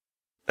that?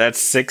 That's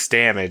 6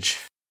 damage.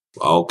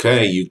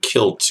 Okay, you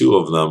killed 2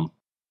 of them.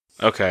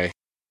 Okay.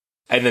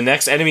 And the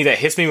next enemy that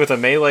hits me with a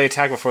melee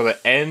attack before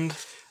the end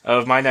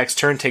of my next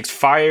turn takes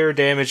fire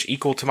damage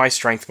equal to my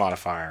strength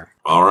modifier.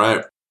 All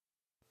right.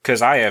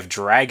 Because I have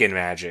dragon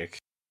magic.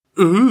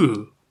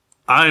 Ooh.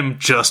 I'm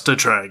just a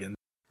dragon.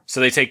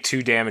 So they take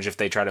 2 damage if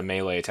they try to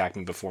melee attack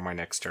me before my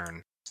next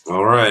turn.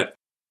 All right.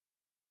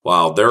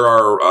 Wow, there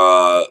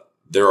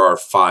are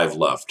 5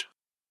 left.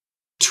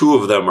 2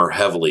 of them are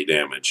heavily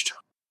damaged.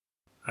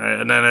 All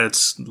right, and then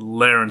it's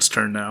Laren's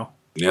turn now.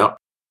 Yep.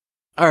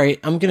 All right,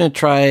 I'm going to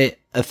try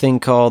a thing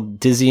called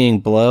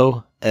Dizzying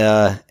Blow.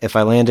 If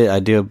I land it,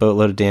 I do a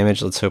boatload of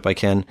damage. Let's hope I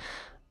can.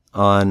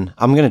 I'm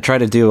going to try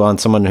to do on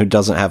someone who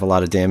doesn't have a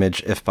lot of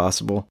damage, if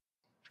possible.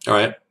 All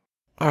right.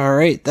 All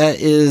right, that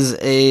is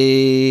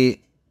a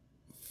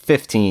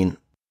 15.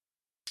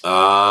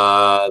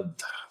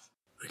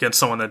 Against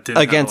someone that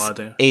didn't have a lot of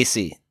damage.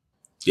 AC.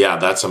 Yeah,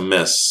 that's a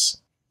miss.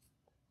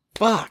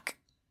 Fuck.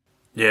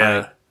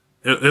 Yeah.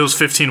 It was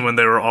 15 when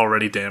they were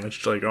already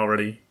damaged, like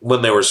already.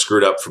 When they were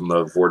screwed up from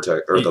the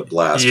vortex or the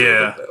blast.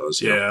 Yeah.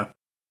 Yeah.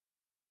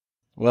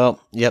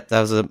 Well, yep, that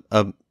was a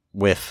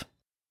whiff.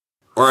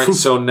 All right,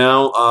 so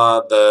now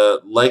the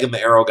leg and the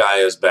arrow guy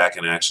is back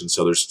in action.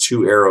 So there's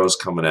 2 arrows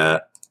coming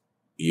at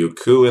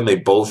Yuku, and they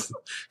both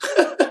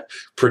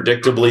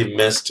predictably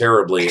miss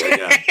terribly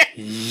again.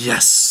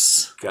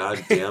 Yes.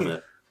 God damn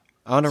it.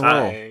 On a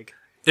roll.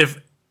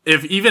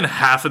 If even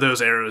half of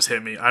those arrows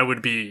hit me, I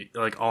would be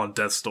like on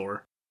death's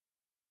door.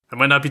 I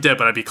might not be dead,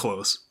 but I'd be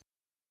close.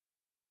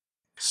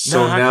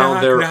 So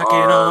now there knocking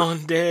are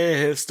on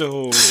death's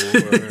door.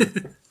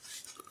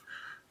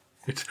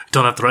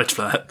 Don't have the rights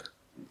for that.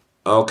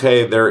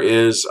 Okay, there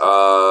is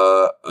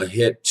a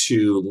hit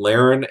to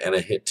Laren and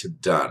a hit to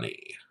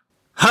Donnie.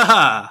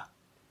 Haha!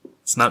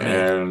 It's not me.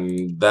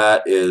 And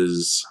that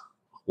is,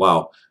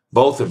 wow,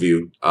 both of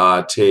you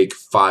take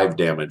 5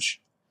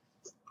 damage.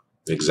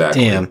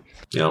 Exactly. Damn.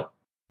 Yep.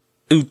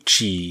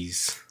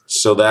 Oochies.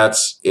 So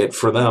that's it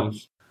for them.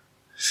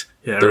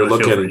 Yeah, They're really feel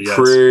for looking you guys.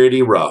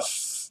 pretty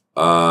rough.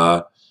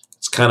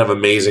 It's kind of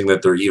amazing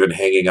that they're even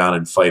hanging on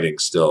and fighting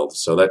still.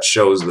 So that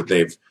shows that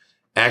they've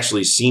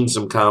actually seen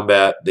some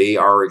combat. They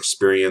are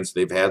experienced.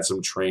 They've had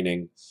some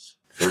training.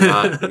 They're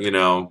not,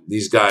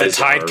 these guys.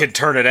 The tide could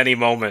turn at any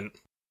moment.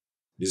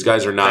 These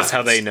guys are not. That's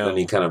how they know.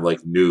 Any kind of like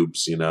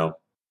noobs,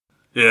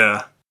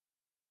 Yeah.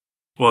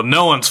 Well,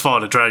 no one's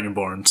fought a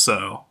Dragonborn,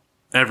 so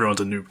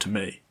everyone's a noob to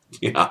me.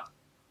 Yeah.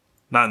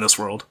 Not in this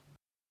world.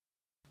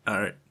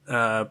 Alright,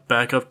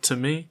 back up to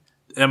me.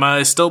 Am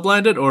I still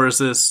blinded, or is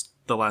this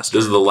the last This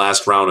is turn? the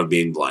last round of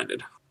being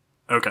blinded.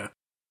 Okay.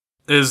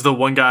 Is the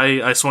one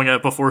guy I swung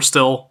at before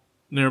still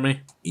near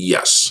me?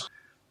 Yes.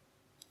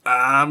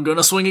 I'm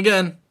gonna swing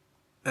again.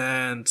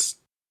 And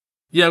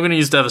yeah, I'm gonna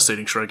use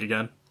Devastating Strike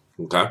again.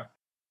 Okay.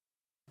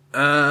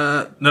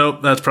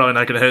 Nope, that's probably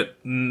not gonna hit.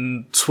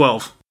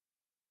 12.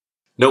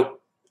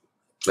 Nope.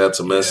 That's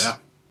a miss. Yeah.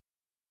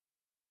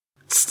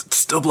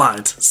 Still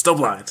blind. Still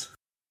blind.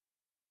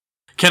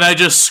 Can I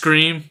just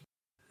scream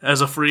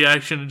as a free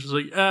action and just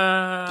like,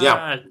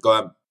 Yeah, go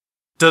ahead.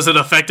 Does it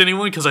affect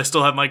anyone because I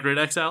still have my Great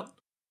Axe out?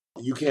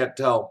 You can't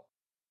tell.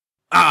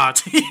 Ah,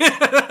 is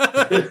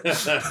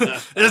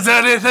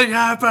anything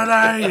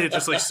happening? It's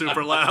just like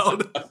super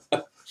loud.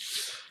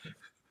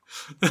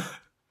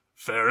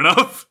 Fair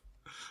enough.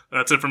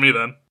 That's it for me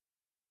then.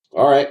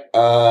 All right.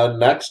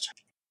 Next.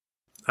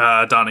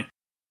 Donnie.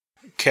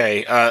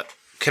 Okay,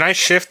 can I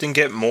shift and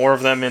get more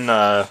of them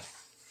into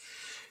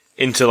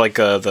like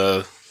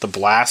the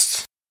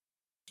blast?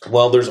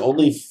 Well, there's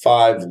only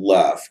 5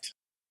 left.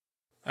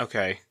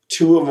 Okay.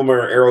 2 of them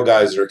are arrow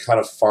guys that are kind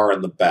of far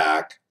in the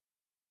back.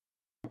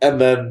 And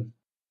then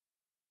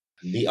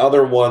the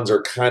other ones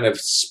are kind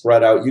of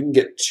spread out. You can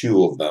get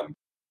 2 of them.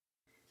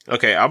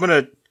 Okay, I'm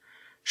gonna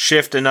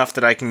shift enough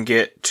that I can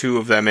get 2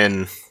 of them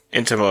in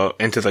into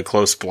the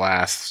close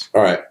blast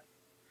All right.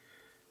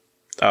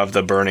 of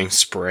the burning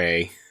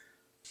spray.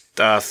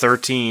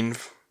 13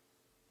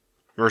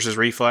 versus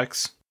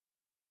reflex.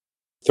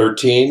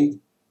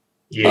 13?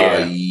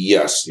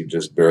 Yes, you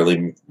just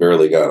barely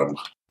got him.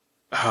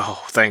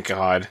 Oh, thank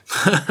God.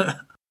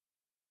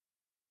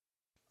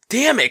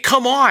 Damn it,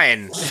 come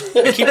on!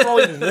 I keep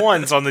rolling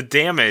ones on the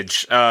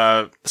damage.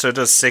 So it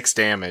does 6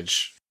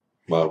 damage.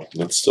 Well,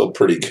 that's still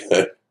pretty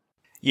good.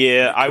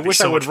 Yeah, I wish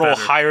so I would much roll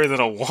better. higher than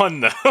a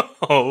 1,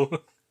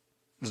 though.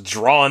 Just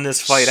drawing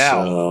this fight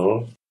out.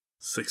 So,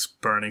 6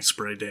 burning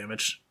spray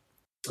damage.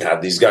 yeah,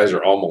 these guys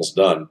are almost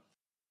done.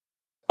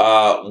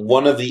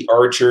 One of the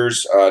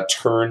archers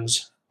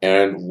turns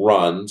and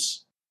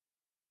runs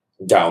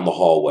down the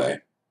hallway.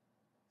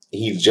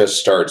 He just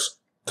starts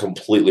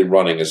completely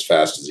running as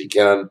fast as he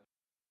can.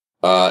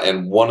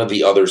 And one of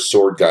the other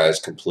sword guys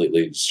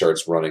completely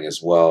starts running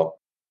as well.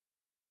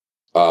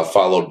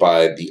 Followed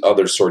by the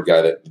other sword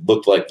guy that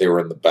looked like they were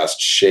in the best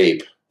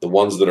shape. The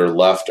ones that are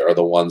left are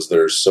the ones that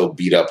are so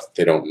beat up that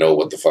they don't know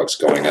what the fuck's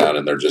going on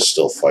and they're just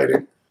still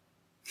fighting.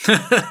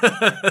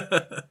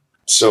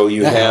 So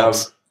you That have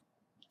helps.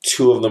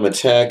 2 of them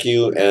attack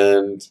you,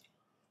 and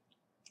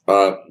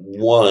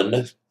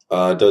one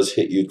does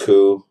hit you,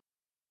 Ku.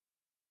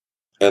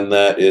 And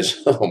that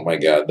is, oh my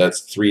god,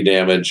 that's 3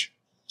 damage.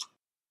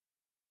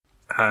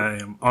 I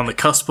am on the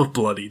cusp of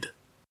bloodied.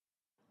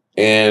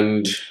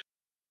 And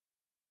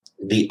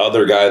the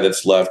other guy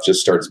that's left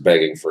just starts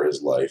begging for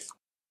his life.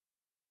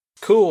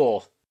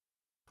 Cool.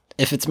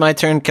 If it's my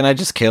turn, can I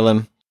just kill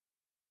him?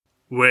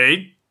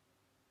 Wait.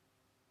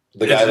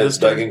 The Is guy it that's his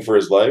turn? begging for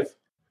his life?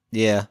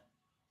 Yeah.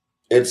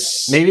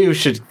 It's... Maybe we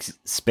should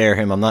spare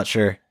him. I'm not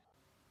sure.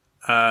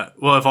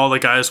 Well, if all the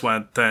guys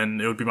went, then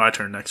it would be my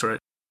turn next, right?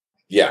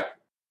 Yeah.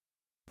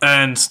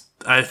 And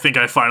I think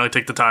I finally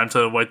take the time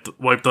to wipe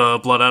the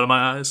blood out of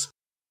my eyes.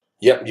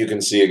 Yep, you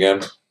can see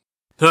again.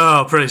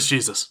 Oh, praise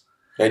Jesus.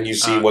 And you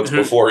see Uh, what's who-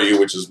 before you,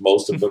 which is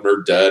most of them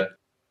are dead.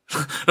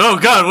 Oh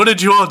God, what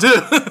did you all do?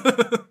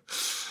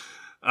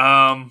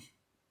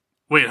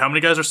 Wait, how many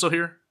guys are still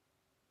here?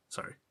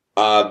 Sorry.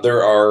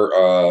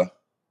 There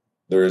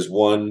is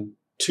 1,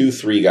 2,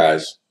 3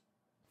 guys.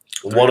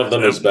 One of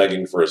them is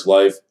begging for his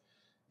life.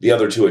 The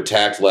other 2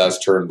 attacked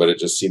last turn, but it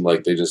just seemed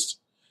like they just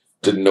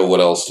didn't know what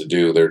else to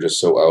do. They're just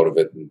so out of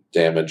it and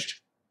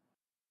damaged.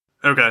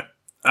 Okay.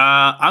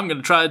 I'm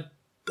gonna try.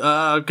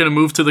 Gonna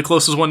move to the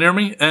closest one near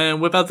me and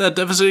whip out that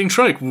devastating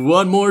strike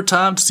one more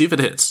time to see if it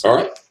hits. All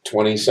right,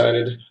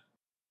 20-sided.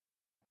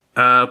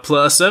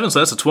 Plus 7, so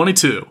that's a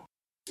 22.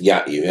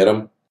 Yeah, you hit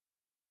him.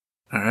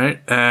 All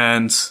right,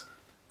 and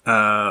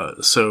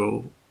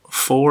so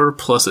 4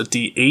 plus a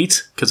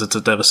D8 because it's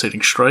a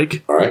devastating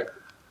strike. All right.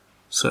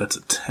 So that's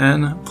a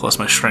 10 plus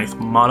my strength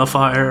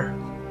modifier,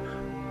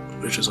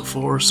 which is a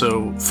 4,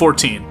 so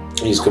 14.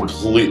 He's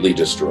completely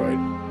destroyed.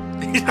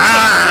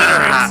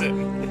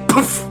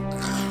 Poof!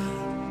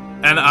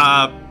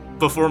 And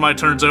before my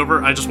turn's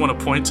over, I just want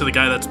to point to the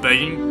guy that's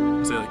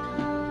begging. Say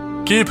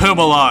like, keep him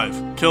alive.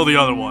 Kill the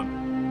other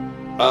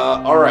one.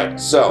 All right,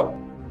 so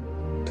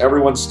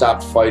everyone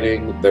stopped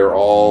fighting. They're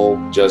all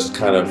just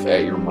kind of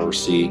at your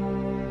mercy.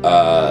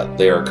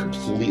 They are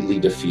completely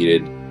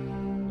defeated.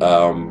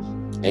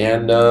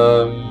 And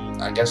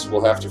I guess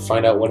we'll have to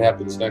find out what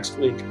happens next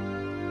week.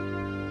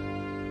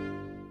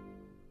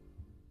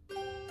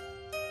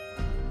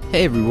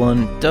 Hey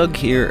everyone, Doug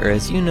here, or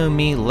as you know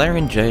me,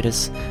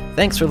 Laryngitis.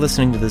 Thanks for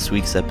listening to this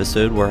week's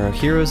episode where our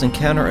heroes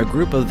encounter a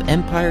group of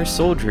Empire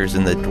soldiers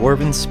in the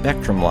Dwarven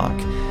Spectrum Lock.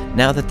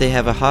 Now that they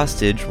have a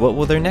hostage, what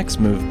will their next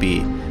move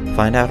be?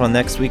 Find out on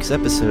next week's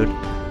episode.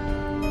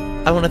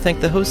 I want to thank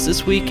the hosts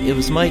this week. It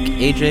was Mike,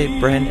 AJ,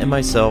 Bren, and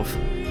myself.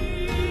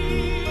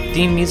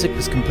 Theme music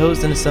was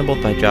composed and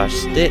assembled by Josh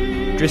Stitt.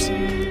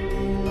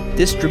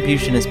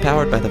 Distribution is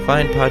powered by the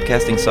fine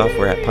podcasting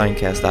software at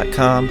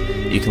pinecast.com.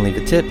 You can leave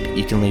a tip,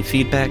 you can leave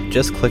feedback,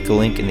 just click the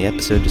link in the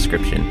episode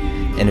description.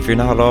 And if you're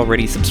not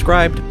already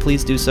subscribed,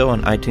 please do so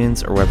on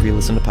iTunes or wherever you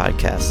listen to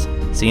podcasts.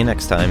 See you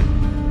next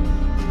time.